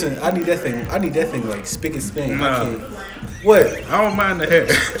see, listen, I need that thing like spick and span. I Nah. can't. What? I don't mind the hair.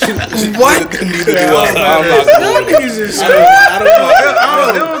 What? neither do I. Y'all niggas is It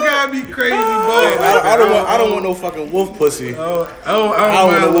don't gotta be crazy, boy. I don't want no fucking wolf pussy. I don't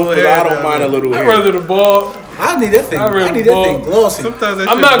mind a little hair. I don't mind a little I'd hair. rather the ball. I need that thing. I really I need that thing ball. glossy. Sometimes that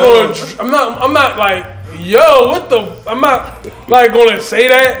I'm shit not bald. going. I'm not like, yo, what the? I'm not like going to say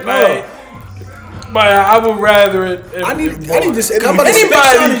that. Like, but I would rather it. I need this. I'm about to Anybody?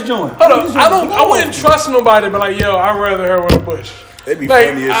 spec on this joint. Hold on. I wouldn't trust nobody, but like, yo, I'd rather her with a bush. It'd be Like,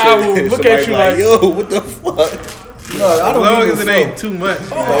 funny as I shit. will look Somebody at you like, like- yo, what the fuck? No, I As don't long need as no it flow. ain't too much.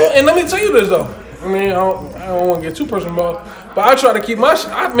 And let me tell you this though. I mean, I don't want to get too personal involved, but I try to keep my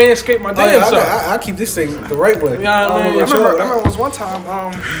I manscape my damn self. I keep this thing the right way. Yeah, I mean, I remember it was one time,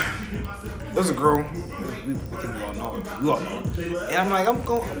 there was a girl, we all know, and I'm like, I'm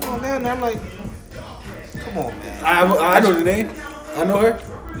going down there, I'm like, come on, man. I know the name. I know her.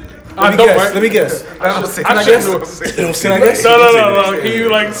 I don't. Let me guess. I don't say I that. guess. Can I guess? No. Can you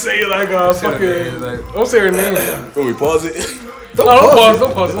like say like a fucking? Don't say her name. Can we pause it? No,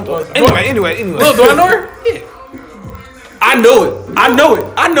 don't pause. Anyway. Look, do I know her? Yeah. I know it.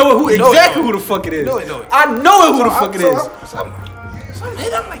 I know who exactly who the fuck it is. Know it. I know it who the fuck it is. So I'm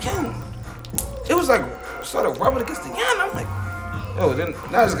hit up like, yo, it was like, started rubbing against the yan. I'm like, yo, then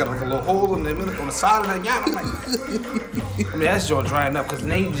now it's got like a little hole in the middle, on the side of the yan. I'm like, I mean, that's jaw drying up because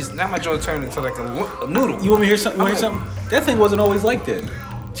now my jaw turned into like a noodle. You want me to hear something? That thing wasn't always like that.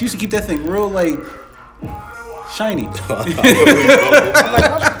 She used to keep that thing real like shiny.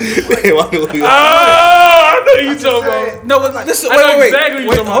 I know you talking about. No, but this is I know wait. exactly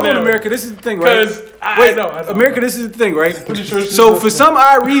what you're talking Hold on, about. America. This is the thing, right? 'Cause I Wait, know. America. This is the thing, right? Pretty sure she's So listening. for some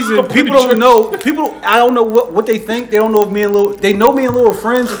odd reason, people don't know. People, I don't know what they think. They don't know if me and Lil. They know me and Lil are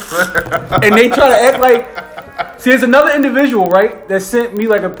friends, and they try to act like. See, there's another individual, right, that sent me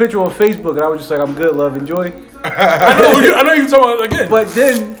like a picture on Facebook, and I was just like, "I'm good, love, enjoy." I know you talking about again. But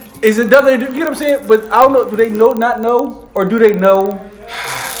then is another. You know what I'm saying? But I don't know. Do they not know, or do they know?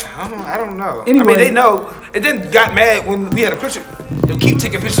 I don't know. Anyway. I mean, they know. And then got mad when we had a picture. They keep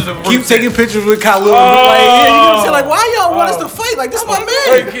taking pictures of Keep taking pictures with Khalil. Like, yeah, you know what I'm saying? Like, why y'all want us to fight? Like, this my man.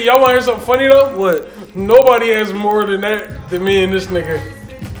 Wait, y'all want to hear something funny though? What? Nobody has more than that than me and this nigga.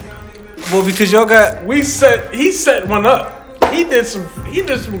 Well, because y'all got. He set one up. He did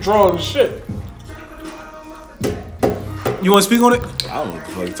some drawing shit. You want to speak on it? I don't know what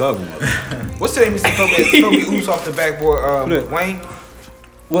the fuck you're talking about. What's the name? Throw me oops off the backboard. Wayne.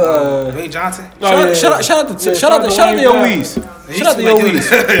 Well, Wayne Johnson. shout out to your Weez. Shout out to your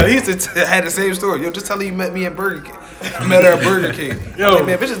Weez. He used to had the same story. Yo, just tell him you met me at Burger King. Met her at Burger King. Yo, Like,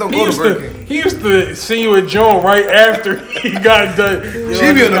 man, bitches don't go to Burger King. He used to see you at Joan right after he got done.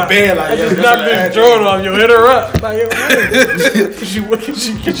 She be in the bed like, I just yo, knocked this Joan off. Yo, hit her up. Like, yo,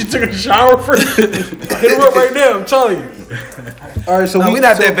 she took a shower first. Hit her up right now. I'm telling you. All right, so we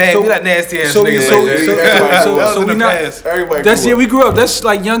not that bad. We not nasty ass niggas. So we not. Everybody. That's we grew up. That's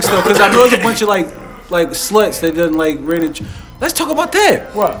like young stuff. Because I know there's a bunch of like sluts that done like ran it. Let's talk about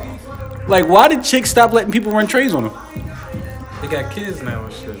that. What? Like, why did chicks stop letting people run trains on them? They got kids now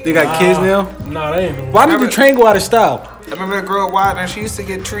and shit. They got kids now. Nah, they ain't doing Why did the train go out of style? I remember that girl Wild and she used to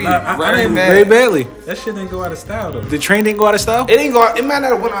get treated I very didn't- bad. Very badly. That shit didn't go out of style though. The train didn't go out of style. It didn't go. It might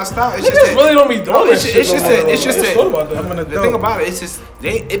not have went out of style. It's just Niggas that, really don't be doing No, that it's shit. just that. It's just I that. thought about that. I'm an The adult. thing about it, it's just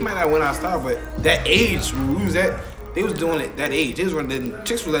it might not have went out of style, but that age, when we was at, they was doing it that age. They was running.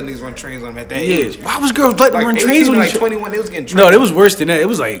 Chicks was letting niggas run trains on them at that age. Why was girls letting them run they trains was on like each 21. They was getting. No, it was worse than that. It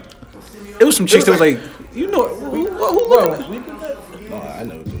was like, it was some chicks that was like, you know, who I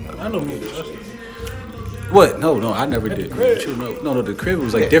know. I know me. what? No, I never did. No, the crib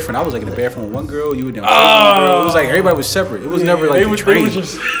was like different. I was like in the bathroom with one girl, you were down with one girl. It was like everybody was separate. It was never like the train.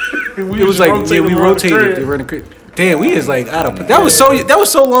 It was like we rotated. They ran the crib. Damn, we is like out of. That was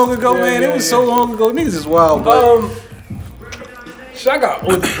so long ago, man. It was so long ago. Niggas is wild, but. I got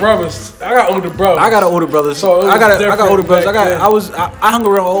older brothers. I got an older brother. So it I was got different older brothers. back then. I hung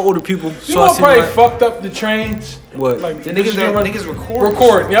around all older people. You So know I what seen probably like, fucked up the trains? what? Like The niggas record.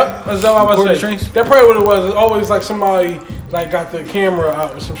 Record, yep. That's what I was Record the saying. trains? That probably what it was. It's always like somebody like got the camera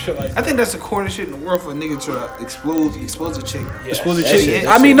out or some shit like that. I think that's the corniest shit in the world for a nigga to expose a chick. Expose a That chick. shit-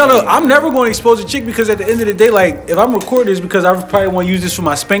 I mean, no. I'm never going to expose a chick because at the end of the day, like, if I'm recording this because I probably want to use this for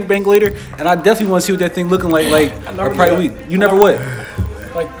my spank bank later, and I definitely want to see what that thing looking like. Like, never or probably did that. you never what?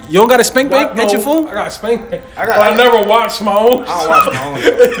 Like You don't got a spank bank at your phone? I got spank bank. got- I never watched my own. I don't watch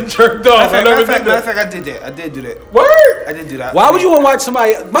my own. Jerked off. I never did Matter of that. fact, I did that. I did do that. Word. I did do that. Why would you want to watch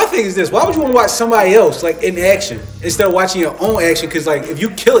somebody? My thing is this: why would you want to watch somebody else like in action instead of watching your own action? Because like if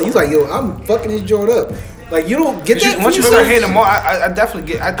you kill it, you like yo, I'm fucking this joint up. Like you don't get that. Once you start hitting them all, I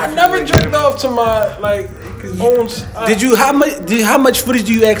definitely get. I never jerked off to my like own. Did you how much footage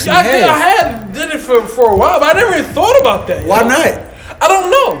do you actually I think I have? did it for a while, but I never even thought about that. Why yo. not? I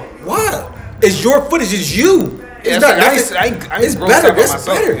don't know. Why? It's your footage. It's you. It's not nice. It's better. That's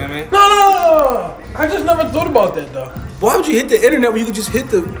better. You know what I mean? No. I just never thought about that though. Why would you hit the internet when you could just hit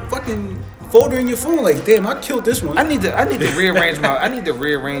the fucking folder in your phone? Like, damn, I killed this one. I need to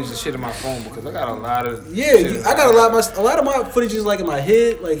rearrange the shit in my phone because I got a lot of. Yeah, shit. I got a lot of my footage is like in my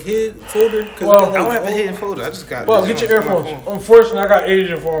head folder. Well, I don't have a hidden folder. I just got. Well, get your earphones. Unfortunately, I got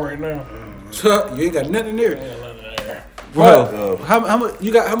Asian phone right now. You ain't got nothing there. Bro, how much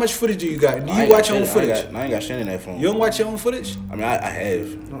you got? How much footage do you got? Do you watch your own footage? I ain't got shit in that phone. You don't watch your own footage? I mean, I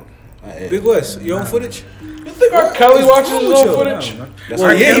have. Big West, your own footage? You think R. Kelly watches his own footage?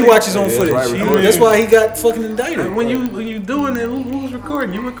 Well, yeah, he watches his own Yeah, footage. that's right, That's why he got fucking indicted. When you doing it, who's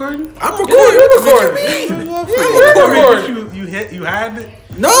recording? You recording? I'm recording. You hide it?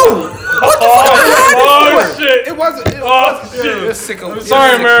 No. What the fuck? Oh shit! It wasn't. Oh You're shit! sicko. I'm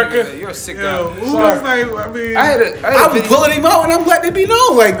sorry, America. You're a sicko. Yo, who was like? I mean, I had a I'm video. pulling him out and I'm letting it be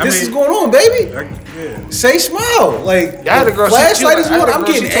known. Like, this is going on, baby. Say smile. Like, I had a girl. flashlight is I had what a I'm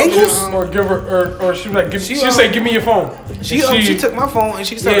girl, getting she told me, angles. Or give her, or she was like, She, she say, give me your phone. She took my phone and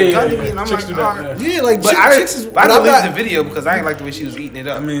she started gunning me, and I'm Chicks like, do that, alright. yeah. Yeah, like, But chicks is. I but I'm deleted not. the video because I didn't like the way she was eating it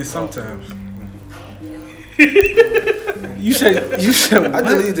up. I mean, sometimes. You said. I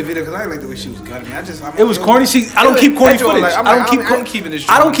deleted the video because I didn't like the way she was gunning me. It was corny. See, I don't keep corny footage. I ain't keeping this.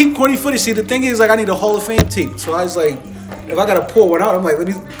 I don't keep corny footage. See, the thing is, like, I need a Hall of Fame tape. So I was like, if I gotta pour one out, I'm like, let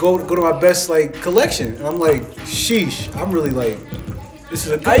me go to my best like collection. And I'm like, sheesh. I'm really like, this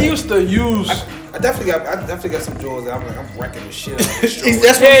is a good. I used to use. I definitely got some drawers that I'm like, I'm wrecking the shit out of this drawer.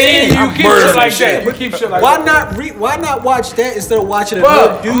 That's what I'm saying. you keep shit like that. You keep shit like Why that. why not watch that instead of watching it?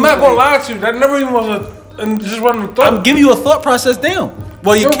 Bro, I'm not gonna lie to you. That never even was just wasn't a thought. I'm giving you a thought process down.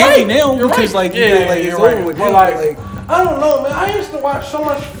 Well, you You're can't right. be now You're because right. like you know, like you're it's right. over with. But now, like, I don't know, man. I used to watch so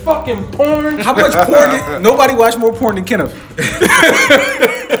much fucking porn. how much porn? Nobody watched more porn than Kenneth.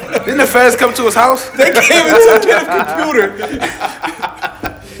 Didn't the feds come to his house? They came into Kenneth's computer.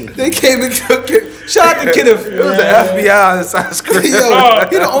 They came and took it. Shout out to Kenneth. It was the FBI inside the screen. Yo,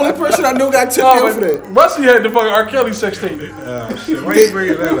 he the only person I know got tipped in for that. Rusty had the fucking R. Kelly sex tape. Why you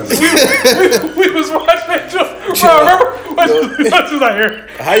bringing that up? We was watching that show. Bro, remember? Rusty was like, here.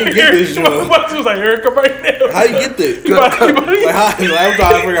 How you get this joint? Rusty was like, here, come right now. How you get that? Like, I'm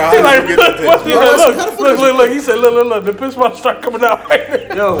trying to figure out how like, you get that. Rusty like, look. He said, look. The piss about to start coming out right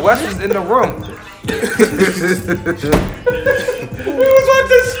now. Yo, Wes was in the room. We was watching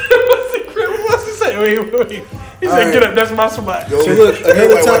this shit. What's the say? Wait. He said, "Get up, that's my spot." So look,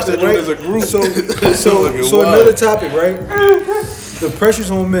 another topic, right? So another topic, right? The pressures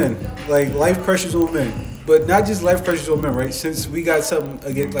on men, like life pressures on men, but not just life pressures on men, right? Since we got something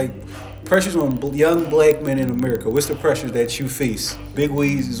again, like pressures on young black men in America. What's the pressure that you face? Big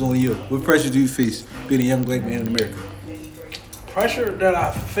Weez is on you. What pressure do you face being a young black man in America? Pressure that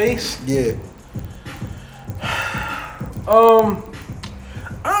I face. Yeah.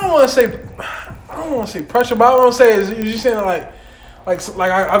 I don't want to say pressure, but I want to say is you saying like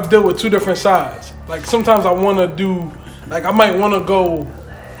I've dealt with two different sides. Like sometimes I want to do, like I might want to go.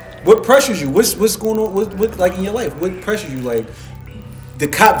 What pressures you? What's going on? What like in your life? What pressures you? Like the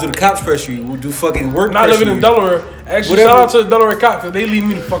cops? Do the cops pressure you? Do fucking work? Not pressure living in you? Delaware. Actually, Whatever. shout out to the Delaware cops because they leave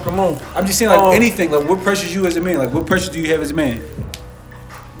me the fuck alone. I'm just saying like anything. Like what pressures you as a man? Like what pressures do you have as a man?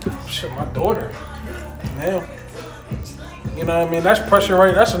 Shit, my daughter. Damn. You know what I mean? That's pressure,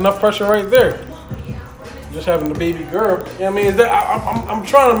 right? That's enough pressure right there. Just having a baby girl. You know what I mean? Is that I'm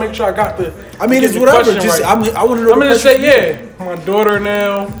trying to make sure I got the. I mean, it's the whatever. question Just right. I want to know. I'm the gonna say pressures. yeah. My daughter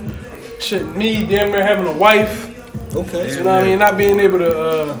now. Shit, me damn near having a wife. Okay. You know what I mean? Not being able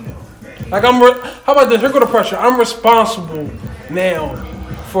to. Like how about this? Here go the pressure. I'm responsible now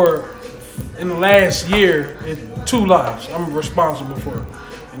for in the last year 2 lives. I'm responsible for it.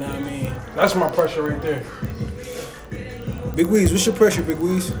 You know what I mean? That's my pressure right there. Big Weez, what's your pressure, Big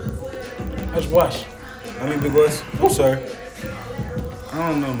Weez? That's Wes. I mean, Big Wes. I'm sorry. I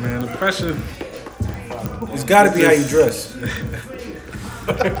don't know, man. The pressure. It's got to be how you dress.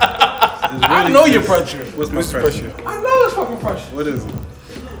 I know your pressure. What's my pressure? I know it's fucking pressure. What is it?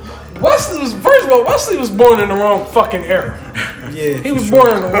 Wesley was born in the wrong fucking era. Yeah. He was born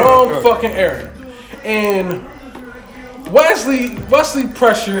in the wrong fucking era. And Wesley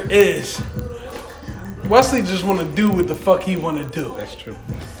pressure is Wesley just want to do what the fuck he want to do. That's true.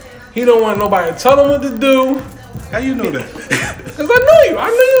 He don't want nobody to tell him what to do. How you know that? Cause I know you. I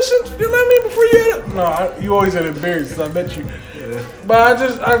knew you since you know what I mean before you had it. No, you always had embarrassed. I met you. Yeah. But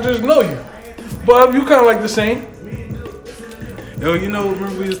I just know you. But you kind of like the same. Yo, you know,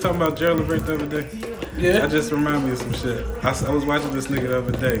 remember we was talking about Gerald Levert the other day? Yeah. I just reminded me of some shit. I was watching this nigga the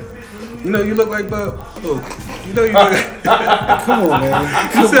other day. You know, you look like Bub. Oh. You know, you look. Come on,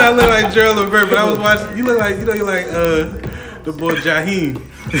 man. You said I look like Gerald Levert, but I was watching. You look like you like the boy Jaheim.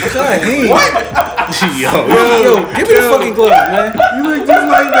 Jaheim. What? Yo, give me the fucking gloves, man. You look just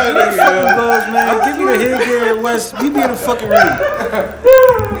like that nigga. Fucking gloves, man. Give me the headgear, West. We be in the fucking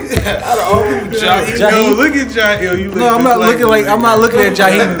ring. Jaheim. Yo, look at Jaheim. You look No, I'm not looking like I'm not looking at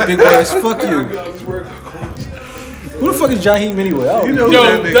Jaheim, Big West. Fuck you. Who the fuck is Jaheim anyway? I don't You know. know Yo,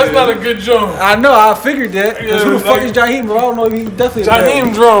 that nigga that's is. not a good joke. I know. I figured that. Cause who the fuck like- is Jaheim? Bro, I don't know. He definitely.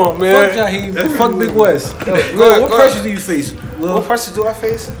 Jaheim drone, man. Fuck Jaheim. Fuck Big West. Lil, what pressure do you face? Lil? What pressure do I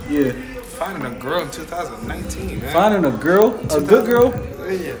face? Yeah. Finding a girl in 2019, man. Finding a girl, a good girl.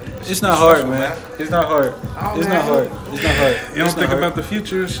 Yeah. It's not hard, man. It's not hard. Oh, It's man. not hard. It's not hard. You don't think about the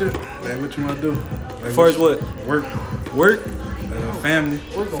future and shit? Like what you want to do? Like As far as what? Work, Work, family.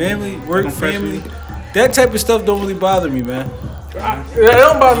 family, work, Don't pressure family. you. That type of stuff don't really bother me, man. It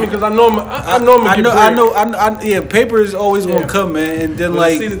don't bother me because I know him. I know him. Yeah, paper is always Yeah. gonna come, man. And then But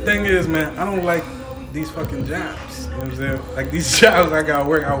like, see, the thing is, man, I don't like these fucking jobs. You know what I'm saying? Like these jobs, I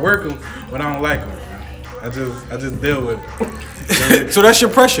work them, but I don't like them. I just deal with it. so that's your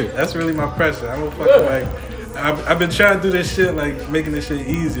pressure. That's really my pressure. I don't fucking like. I've been trying to do this shit, like making this shit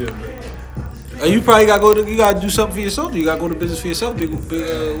easier. But You probably you gotta do something for yourself. You gotta go to business for yourself, Big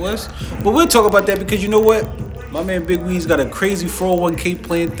West. But we'll talk about that because you know what? My man Big Weez got a crazy 401k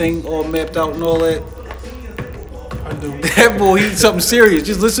plan thing all mapped out and all that. I do. That boy, he's something serious.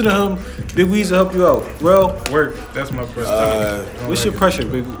 Just listen to him. Big Weez will help you out. Well, work, that's my pressure. what's your pressure,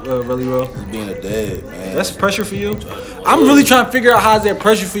 Big Really Well? Being a dad, man. That's pressure for you. I'm really trying to figure out how's that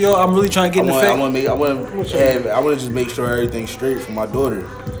pressure for you. I'm really trying to get in the fact. I want to just make sure everything's straight for my daughter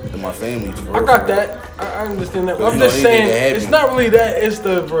and my family. I got that. I understand that. I'm know, just they saying, make it happen. it's not really that. It's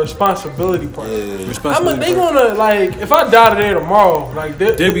the responsibility part. Responsibility They part. gonna like if I die today tomorrow, like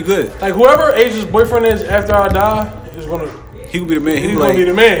They'd be good. like whoever Asia's boyfriend is after I die is gonna He would be the man. He's He gonna like, be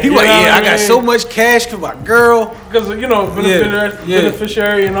the man. He You like, know what yeah, I I got mean? so much cash because my girl. because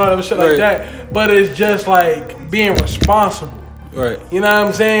beneficiary and all that shit Right. like that. But it's just like being responsible. Right. You know what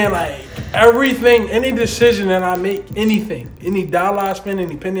I'm saying? Like everything, any decision that I make, anything, any dollar I spend,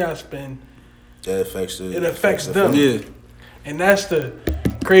 any penny I spend, That affects it affects them. Yeah. And that's the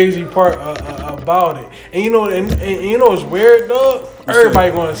crazy part about it. And you know, and you know what's weird, dog?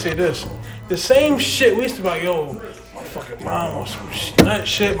 Everybody gonna say this. The same shit we used to be like, yo, my fucking mom on some nut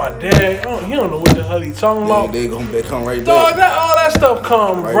shit. My dad, he don't know what the hell he talking about. They come right Dog, back. all that stuff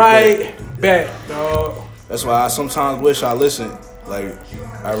come right back, dog. That's why I sometimes wish I listened. Like,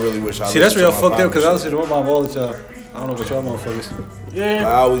 I really wish I listened. See, that's where to y'all my fucked up because I pops listen to my mom all the time. I don't know about y'all motherfuckers. Yeah.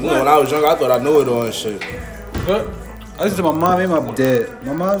 I always, when I was young, I thought I knew it all and shit. Good. I listen to my mom and my dad.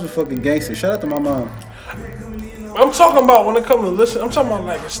 My mom's a fucking gangster. Shout out to my mom. I'm talking about when it comes to listen. I'm talking about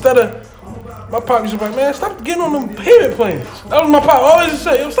like instead of my pop used to be like, man, stop getting on them payment plans. That was my pop always used to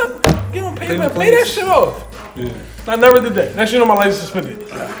say, yo, stop getting on payment plans. Pay that shit off. Yeah. I never did that. Next thing you know, my license suspended.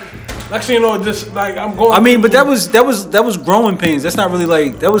 Next thing you know, just like I'm going. I mean, but that was growing pains. That's not really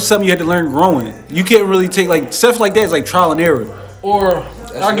like that was something you had to learn growing. You can't really take like stuff like that is like trial and error. Or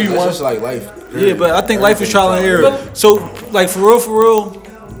I'll give you one. Just like life. Yeah, but I think life is trial and error. So like for real,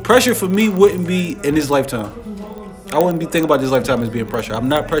 pressure for me wouldn't be in this lifetime. I wouldn't be thinking about this lifetime as being pressure. I'm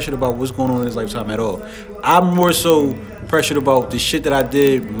not pressured about what's going on in this lifetime at all. I'm more so pressured about the shit that I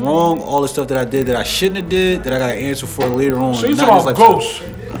did wrong, all the stuff that I did that I shouldn't have did, that I got to answer for later on. So you talking about ghosts?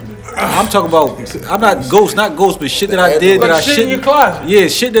 I'm talking about, I'm not ghosts, but shit that I did that I shit in your shouldn't. closet. Yeah,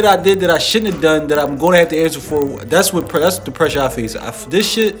 shit that I did that I shouldn't have done that I'm going to have to answer for. That's the pressure I face. This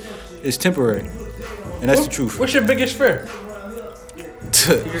shit is temporary, and that's the truth. What's your biggest fear?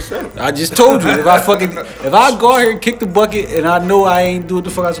 I just told you, if I go out here and kick the bucket and I know I ain't doing what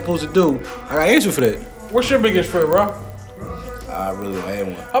the fuck I'm supposed to do, I got to answer for that. What's your biggest fear, bro? I really don't have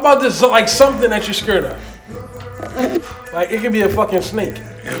one. How about this? Like something that you're scared of. Like it could be a fucking snake.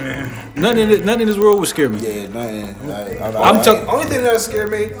 Nothing in this world would scare me. Yeah, nothing. I'm talking. Only thing that scare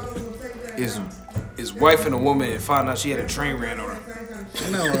me is wife and a woman and find out she had a train ran on her.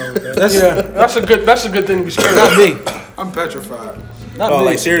 That's a good thing to be scared not of. me. I'm petrified. Not Oh, me.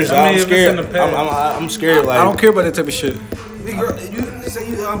 like seriously, I mean, I'm if it's in scared. the past. I'm scared. Like I don't care about that type of shit. Girl, you say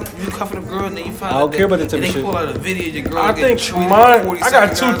you cuffing a girl and then you find I don't care about that type and of they shit. pull out a video of your girl. I getting think treated mine. 40 I got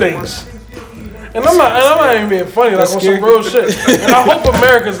two seconds things, and I'm not even being funny. Like on some real shit. And I hope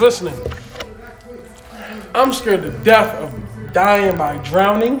America's listening. I'm scared to death of dying by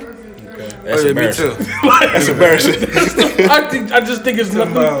drowning. that's embarrassing. Me too. That's embarrassing. I just think it's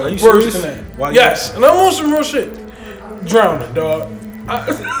nothing Are you worse serious? than that. Why Yes, and I'm on some real shit. Drowning, dog.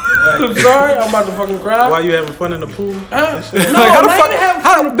 I'm sorry, I'm about to fucking cry. Why you having fun in the pool? No, How the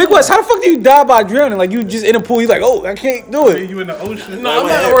fuck? Big West, how the fuck do you die by drowning? Like you just in a pool, he's like, oh, I can't do it. You in the ocean? No, I'm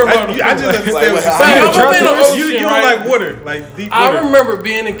not worried about the I just understand what I'm in the ocean, you don't right? like water, like deep I water. remember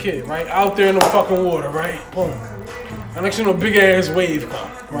being a kid, right, out there in the fucking water, right? Boom. And next thing you know, big ass wave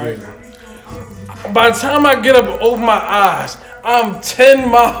come, right? By the time I get up and open my eyes, I'm 10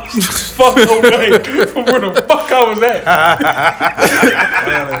 miles fuck away from where the fuck I was at.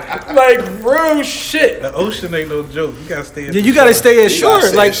 Like real shit. The ocean ain't no joke. You gotta stay. Yeah, you gotta stay ashore.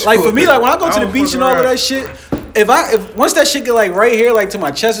 stay Like ashore. for me, like when I go to the don't beach fuck and all of around. that shit, if once that shit get like right here, like to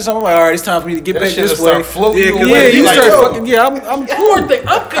my chest or something, I'm like, all right, it's time for me to get back shit this just way. start floating Yeah, you 'cause away. Yeah, you Like, start yo, fucking. Yeah, I'm One more thing,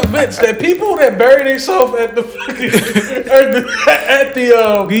 I'm convinced that people that bury themselves at the fucking at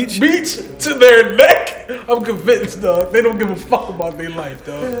the beach to their neck, I'm convinced, dog. They don't give a fuck about their life,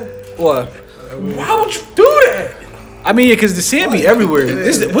 dog. what? Why would you do that? I mean, yeah, because the sand be everywhere.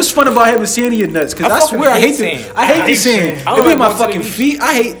 What's fun about having sand in your nuts? Because I swear I hate sand. I hate the sand. I It don't be in like my going to the fucking beach. feet.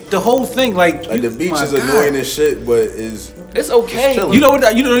 I hate the whole thing. Like Like the beach my is God. annoying as shit, but is It's okay. chilling. You know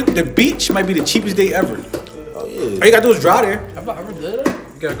what? You know the beach might be the cheapest date ever. Oh yeah. All you gotta do is drive there. Have I ever did that?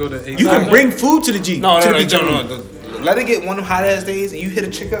 You gotta go to. You can bring food to the G. No, to no, the no, beach. no. Let it get one of them hot ass days and you hit a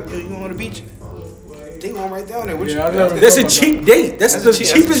chick up, you on the beach. They going right down there. What you? Yeah, I never. That's a cheap date. That's the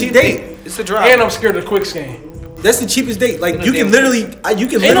cheapest date. It's a drive. And I'm scared of quicksand. That's the cheapest date. Like you damn can literally, you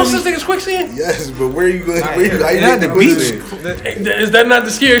can Ain't no such literally. thing as quicksand. Yes, but where you going? Not Where you? here. How you Not get the the beach. beach? Is that not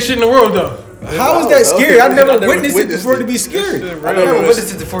the scariest shit in the world, though? How is that scary? I've never I never witnessed it witnessed before to it. be scary. I never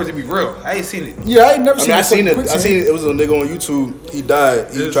witnessed it for it to be real. I ain't seen it. Yeah, I ain't never I mean, I seen it. I quicksand. seen it was a nigga on YouTube. He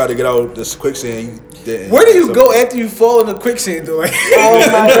died. He tried to get out this quicksand. He didn't. Where do you go after you fall in the quicksand? Though? Like, Oh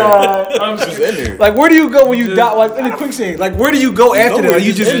my god! I'm Just in there. like where do you go when you die? Like in the quicksand? Like where do you go after that? Like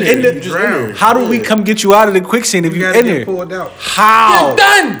you just in You the. just in there. How do we come get you out of the quicksand if You you gotta in get there? pulled out. How?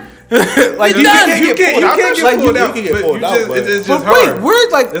 done. Like you done. can't You get can't like pulled you out. can get but pulled you out, just- but- It's But just wait, hard. we're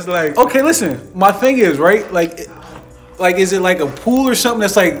like, It's like- okay, listen. My thing is right, like is it like a pool or something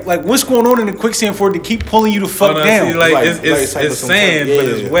that's like what's going on in the quicksand for it to keep pulling you the fuck Oh, no, down? see, like, Like- it's like it's, type of it's some sand, type- but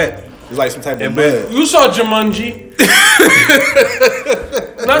yeah. it's wet. It's like some type of And mud. You saw Jumanji.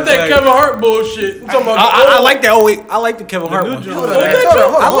 Not that like- Kevin Hart bullshit. I'm talking about I like that. Oh wait, I like the Kevin Hart one. new Hold joint. on, man. Hold on,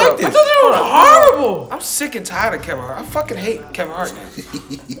 Hold on, I hold like on. this. I thought they were horrible. I'm sick and tired of Kevin Hart. I fucking hate Kevin Hart.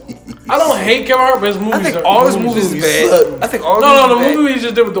 I don't hate Kevin Hart, but his movies. I think are, all his movies is bad. I think all. No, movies the movie he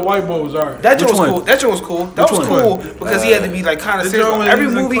just did with the white boy was alright. That joint was Which cool. one? That joint was cool. That was cool because he had to be like kind of serious. Every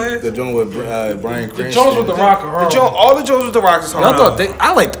movie. The joint with Bryan Cranston. The Jones with the Rock are horrible. All the Jones with the Rock is horrible.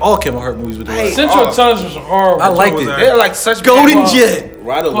 I liked all Kevin Hart movies with the Rock. Central Tons was horrible. I liked it. They're like such Golden Jet.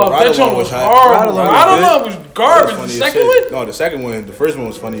 Ride That joint was horrible. I don't know. It was garbage. The second one. No, the second one. The first one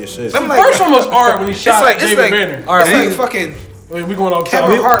was funny as shit. The first one was art when he shot David Banner. All right, it's like fucking. We going off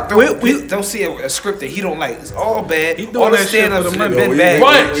Kevin topic. Hart don't see a script that he don't like. It's all bad. He doing All the that shit stand-ups for the have money. been bad.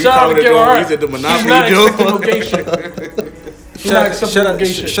 Right, shout out to Kevin Hart. He's at the He's Monopoly not joint. accepting no gay shit. He's not accepting no gay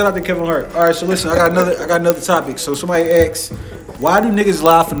shit. Shout out to Kevin Hart. All right, so listen, I got another topic. So somebody asks, why do niggas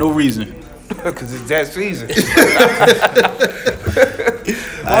lie for no reason? Because it's that season.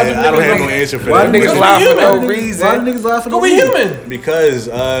 I don't have no answer for Why that. niggas lie for no Why reason. do niggas lie for no Go be reason? human. Because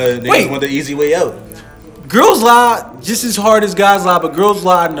niggas Wait. want the easy way out. Girls lie just as hard as guys lie, but girls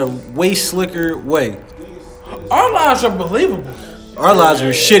lie in a way slicker way. Our lives are believable. Our lives are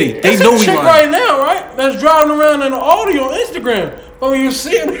shitty. They It's know a we chick lying. right now, right? That's driving around in an Audi on Instagram. But when you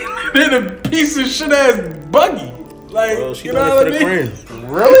see him in a piece of shit ass buggy, like Well, she you done know it what for I the mean?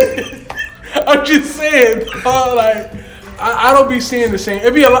 gram. Really? I'm just saying, like I don't be seeing the same.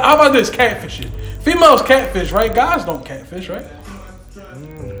 It'd be how about this catfishing? Females catfish, right? Guys don't catfish, right?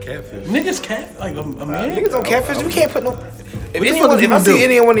 Catfish. Niggas cat like a man. Niggas don't catfish. We can't put no. If the anyone, fuck is if I you see do?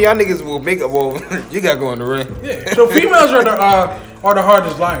 any one of y'all niggas will make up, well, you gotta go on the ring. Yeah. So females are the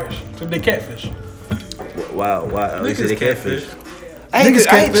hardest liars. So they catfish. Wow. Niggas catfish. I hate Niggas chicks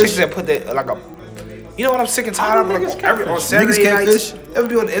catfish. that put that like a. You know what I'm sick and tired of? Like on Saturday Niggas nights, catfish. ever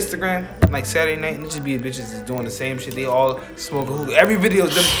be on Instagram like Saturday night and it just be bitches is doing the same shit. They all smoking hookah. Every video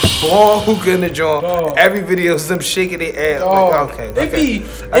is them blowing hookah in the joint. Dog. Every video is them shaking their ass. Oh, Like, okay, they be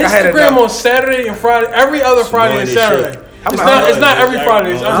I had Instagram enough. on Saturday and Friday, every other Friday and Annoying as Saturday. shit. It's not every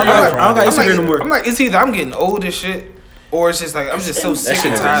Friday. It's every I other don't got I'm Instagram like, no more. I'm like, it's either I'm getting old as shit, or it's just like I'm just so sick That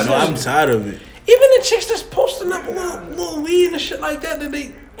and shit tired of I'm it. tired of it. Even the chicks that's posting up little weed and shit like that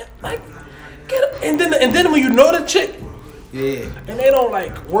they like get up. And then when you know the chick Yeah. and they don't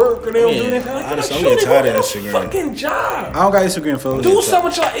like work or they don't do Yeah, anything like that, honestly, like, I'm getting shorty, tired go of get a Instagram. fucking job. I don't got Instagram, fellas. Do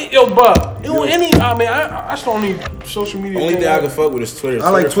something like yo, bub. I still don't need social media. Only thing I can fuck with is Twitter. I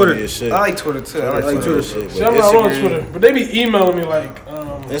like Twitter. funny as shit. I like Twitter too. I like like Twitter. Twitter. Shit, See, but I'm not on Instagram- Twitter, but they be emailing me like,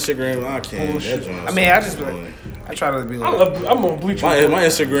 Instagram, I can't. That joint I mean, I just be like, I try to be like, I'm on Bleach. my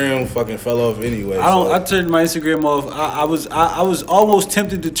Instagram fucking fell off anyway. I turned my Instagram off. I was almost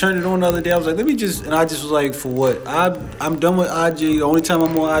tempted to turn it on the other day. I was like, I just was like, for what? I'm done with IG. The only time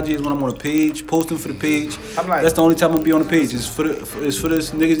I'm on IG is when I'm on a page, posting for the page. I'm like- that's the only time I'll be on the page. It's for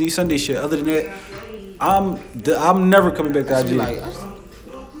this niggas need Sunday shit. Other than that, I'm never coming back to IG. like,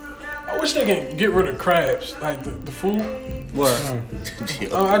 I wish they can get rid of crabs, like the food. What?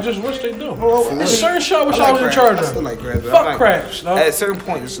 I just wish they do. Well, There's certain shit I wish I I like was in crabs. charge I still of. like crabs. but Fuck I'm like- crabs. No? At a certain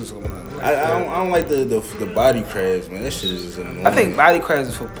point, it's just. I don't like the body crabs, man. That shit is just annoying. I think body crabs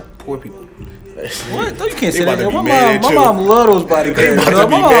is for poor people. What? No, you can't say They about that. to be My mad at mom you. love those body crabs. about No, to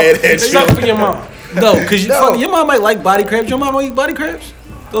be my mom- mad at you. Except for your mom. No, because No. your mom might like body crabs. Your mom don't eat body crabs.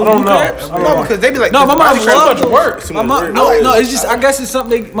 Those I don't blue know. crabs? No, because they be like, No, my mom body crabs- loves much work. My mom, no, it's just I guess it's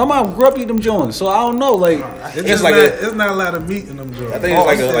something. My mom grew up eating them joints, so I don't know. Like, It's like not, a- it's not a lot of meat in them joints. I think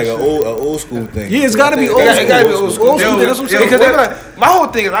it's like an old school thing. yeah, it's got to be old It school. gotta be old school. Old school. That's what I'm saying. Because they be like, my whole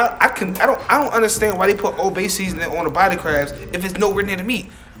thing is I don't understand why they put Old Bay seasoning on the body crabs if it's nowhere near the meat.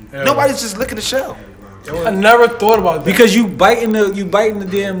 Nobody's just licking the shell. I never thought about that. Because you biting the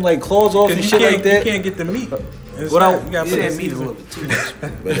damn like claws off and You shit can't, like that. you can't get the meat. It's What not- I- you gotta You put said the meat a seasoning. little bit too much.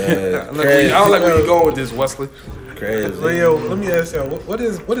 But I don't like where you going with this, Wesley. crabs. So yo, let me ask y'all, what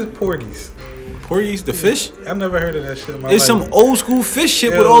is porgies? Porgies, the fish. I've never heard of that shit in my It's life. some old school fish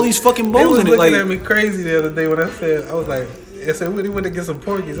shit Yo, with all these fucking They bones was in it. looking Like, at me crazy the other day when I was like, I said, we went to get some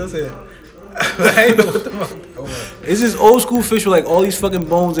porgies. I said, I ain't know what the fuck. I was like, it's this old school fish with like all these fucking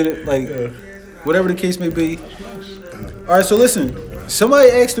bones in it. Like, yeah. whatever the case may be. All right, so listen.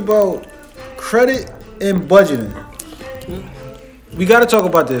 Somebody asked about credit and budgeting. We got to talk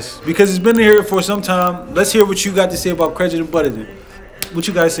about this because it's been here for some time. Let's hear what you got to say about credit and budgeting. What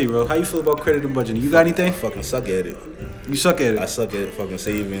you guys say, bro? How you feel about credit and budgeting? You got anything? Fucking suck at it. You suck at I it. suck at fucking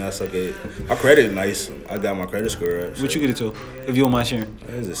saving. I suck at it. My credit nice. I got my credit score up. What you get it to? If you don't mind sharing.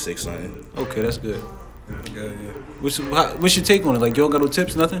 It's a 6 something. Okay, that's good. Yeah. What's your take on it? Like, you don't got no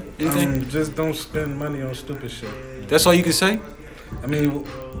tips, nothing? Anything? Just don't spend money on stupid shit. That's all you can say? I mean,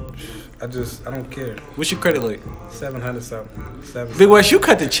 I don't care. What's your credit like? 700 something. Big West, you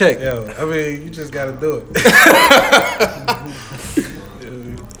cut the check. Yo, I mean, you just gotta do it.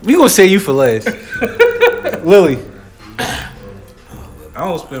 We gonna say you for last. Lily. I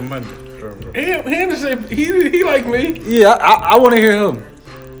don't spend money. He like me. Yeah, I want to hear him.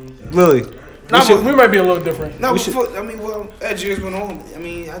 Lily. Nah, but we might be a little different. No, as years went on,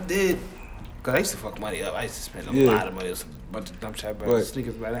 I did. Cause I used to fuck money up. I used to spend a lot of money on a bunch of dumb shit, but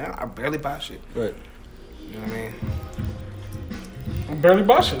sneakers. But I barely buy shit. Right. You know what I mean? Barely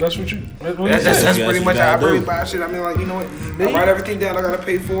buy shit. That's what you. That's pretty much how I barely buy shit. I mean, like, you know what? I write everything down. I gotta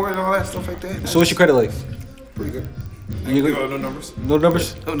pay for it and all that stuff like that. So what's your credit like? Pretty good. No numbers. No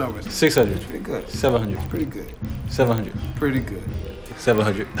numbers? No numbers. 600. Pretty good. 700. Pretty good. 700. Pretty good.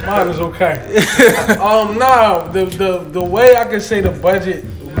 700. Mine is okay. No, the way I can say the budget,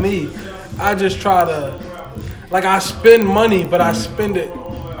 me, I just try to, like, I spend money, but I spend it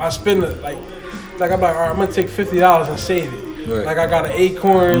like I'm like, all right, I'm gonna take $50 and save it. Right. Like I got an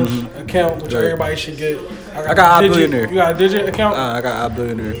Acorns account, which everybody should get. I got iBillionaire. You got a Digit account? I got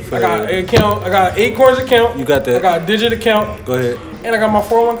iBillionaire. I got an account. I got an Acorns account. You got that? I got a Digit account. Go ahead. And I got my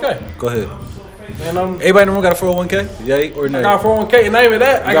 401k. Go ahead. And everybody in the room got a 401k? Yay or no? I got a 401k, and not even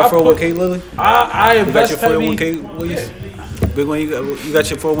that. You got 401k, Lily? I invest heavy. You got your 401k, Willies? Big one, you got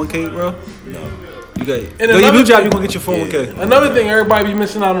your 401k, bro? No. You got it. And your new job, you gonna get your 401k. Yeah. Another thing everybody be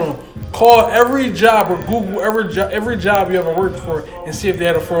missing out on: call every job or Google every job you ever worked for and see if they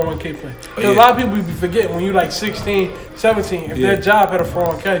had a 401k plan. Because a lot of people be forgetting when you like 16, 17. If their job had a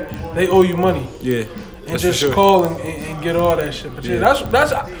 401k, they owe you money. Yeah. And just call and get all that shit. But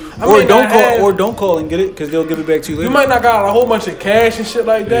that's. Or don't call and get it because they'll give it back to you later. You might not got a whole bunch of cash and shit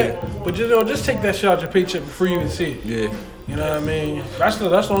like that, but just take that shit out your paycheck before you even see it. Yeah. You know what I mean? That's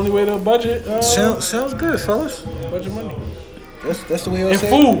the only way to budget. Sounds good, fellas. Budget money. That's the way I say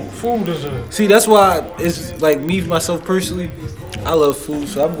it. Food is a. See, that's why it's like me myself personally. I love food,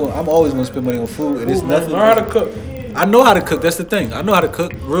 so I'm always gonna spend money on food, and it's nothing. Learn how to cook. I know how to cook. That's the thing. I know how to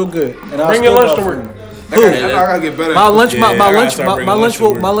cook real good. And bring your lunch to work. I gotta get better. My lunch won't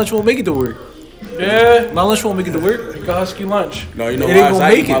make it to work. Yeah. My lunch won't make it to work. Like a husky lunch. No, you know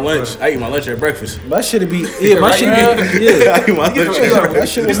why? I eat my lunch. I eat my lunch at breakfast. My shit'll be my shit be I eat my lunch. That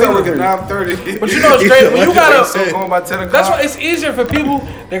shit will start make it working work. 9:30. But you know it's great when you gotta. Going by 10 o'clock. That's why it's easier for people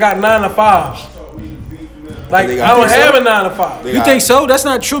that got 9 to 5s. Like I got don't have a 9 to 5. You think so? That's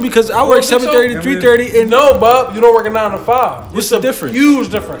not true because I work 7:30 to 3:30 and no, bub, you don't work a 9 to 5. What's the difference? Huge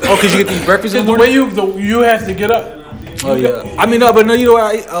difference. Oh, because you get these breakfast in The the way morning? you have to get up. Oh yeah. I mean no, but no, you know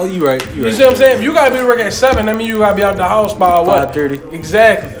what? You right. You see what I'm saying? If you gotta be working at 7, that means you gotta be out the house by what? 5:30.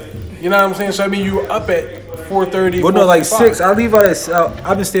 Exactly. You know what I'm saying? So I mean you up at 4:30. Well, no, like 6. I leave out at.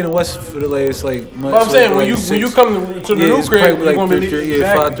 I've been staying in West for the last like month. But I'm saying like when you come to the new crib, you're gonna be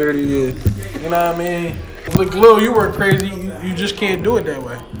 5:30. Yeah. You know what I mean? Look, Lil, you work crazy. You just can't do it that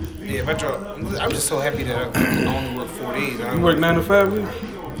way. Yeah, if I try, I'm just so happy that I only work 4 days. You work 9 to 5, really?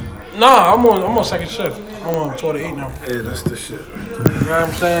 Nah, I'm on second shift. I'm on 12 to 8 now. Yeah, that's the shit. You know what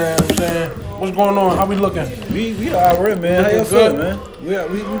I'm saying? What's going on? How we looking? We an hour in, man. How y'all feeling, man?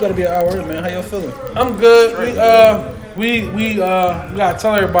 We gotta be an hour in, man. How y'all feeling? I'm good. We gotta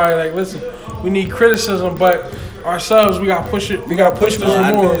tell everybody like, listen, we need criticism, but ourselves we gotta push it. We gotta push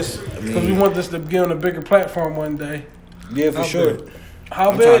this more because we want this to get on a bigger platform one day. Yeah, for sure.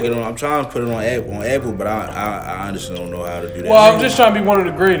 How I'm big? I'm trying to put it on Apple, but I honestly don't know how to do that. Well, I'm just trying to be one of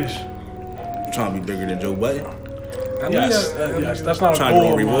the greatest. I'm trying to be bigger than Joe Budden. Yes, that's not a Trying to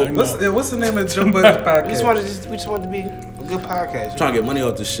goal. go remote. What's the name of Joe Budden's podcast? We just want to be a good podcast. I'm trying to get money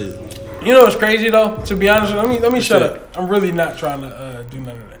off this shit. You know what's crazy though? To be honest, let me shut up. I'm really not trying to do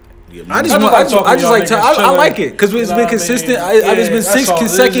none of that. I like it because it's been consistent. It's been 6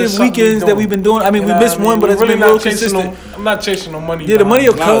 consecutive weekends that we've been doing. I mean, we missed one, but it's been real consistent. I'm not chasing no money. Yeah, the money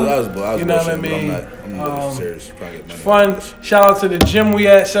will come. You know what I mean? I'm serious. Fun. Shout out to the gym we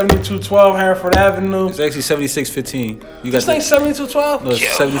at 7212 Hereford Avenue. It's actually 7615. You got this ain't 7212? No,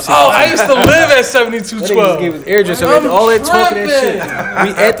 it's 76. Oh, I used to live at 7212. Gave us address all that talking that shit.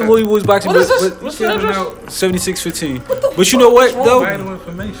 We at the Louis Woods boxing. What is this? What's the address? 7615. But you know what though? Vital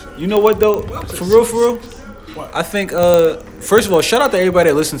information. You know what though? For real. I think first of all, shout out to everybody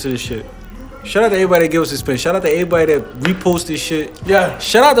that listens to this shit. Shout out to everybody that gives us a spin. Shout out to everybody that reposts this shit. Yeah.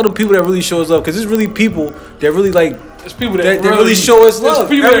 Shout out to the people that really shows up because it's really people that really like. It's people that really show us love.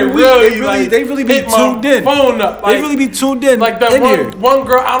 People that they really be tuned in. Phone up. They really be tuned in. Like that one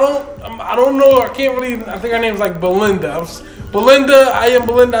girl. I don't know. I can't really. I think her name's like Belinda. I am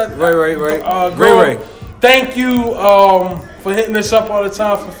Belinda. Right. Girl, thank you for hitting us up all the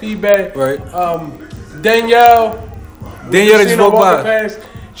time for feedback. Right. Danielle that just walked by.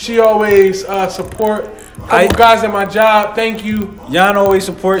 She always support. Couple guys at my job. Thank you. Yan always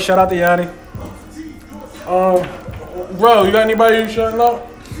support. Shout out to Yanni. Bro, you got anybody you shouting out?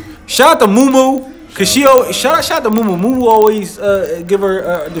 Shout out to Mumu. Cause she always, shout out to Mumu. Mumu always give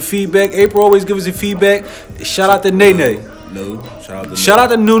her the feedback. April always gives us the feedback. Shout out to Nene. No. Shout out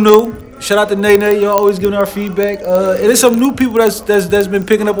to Nunu. Shout out to Nene. Y'all always giving our feedback. And there's some new people that's been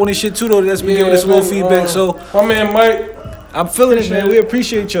picking up on this shit too though. That's been giving us a little feedback. So my man Mike, I'm feeling it, man. We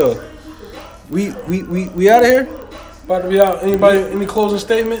appreciate y'all. We out of here. About to be out. Anybody? Any closing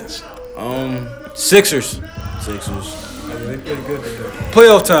statements? Sixers. They played good today.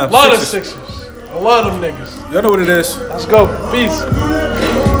 Playoff time. A lot of Sixers. A lot of them niggas. Y'all know what it is. Let's go. Peace.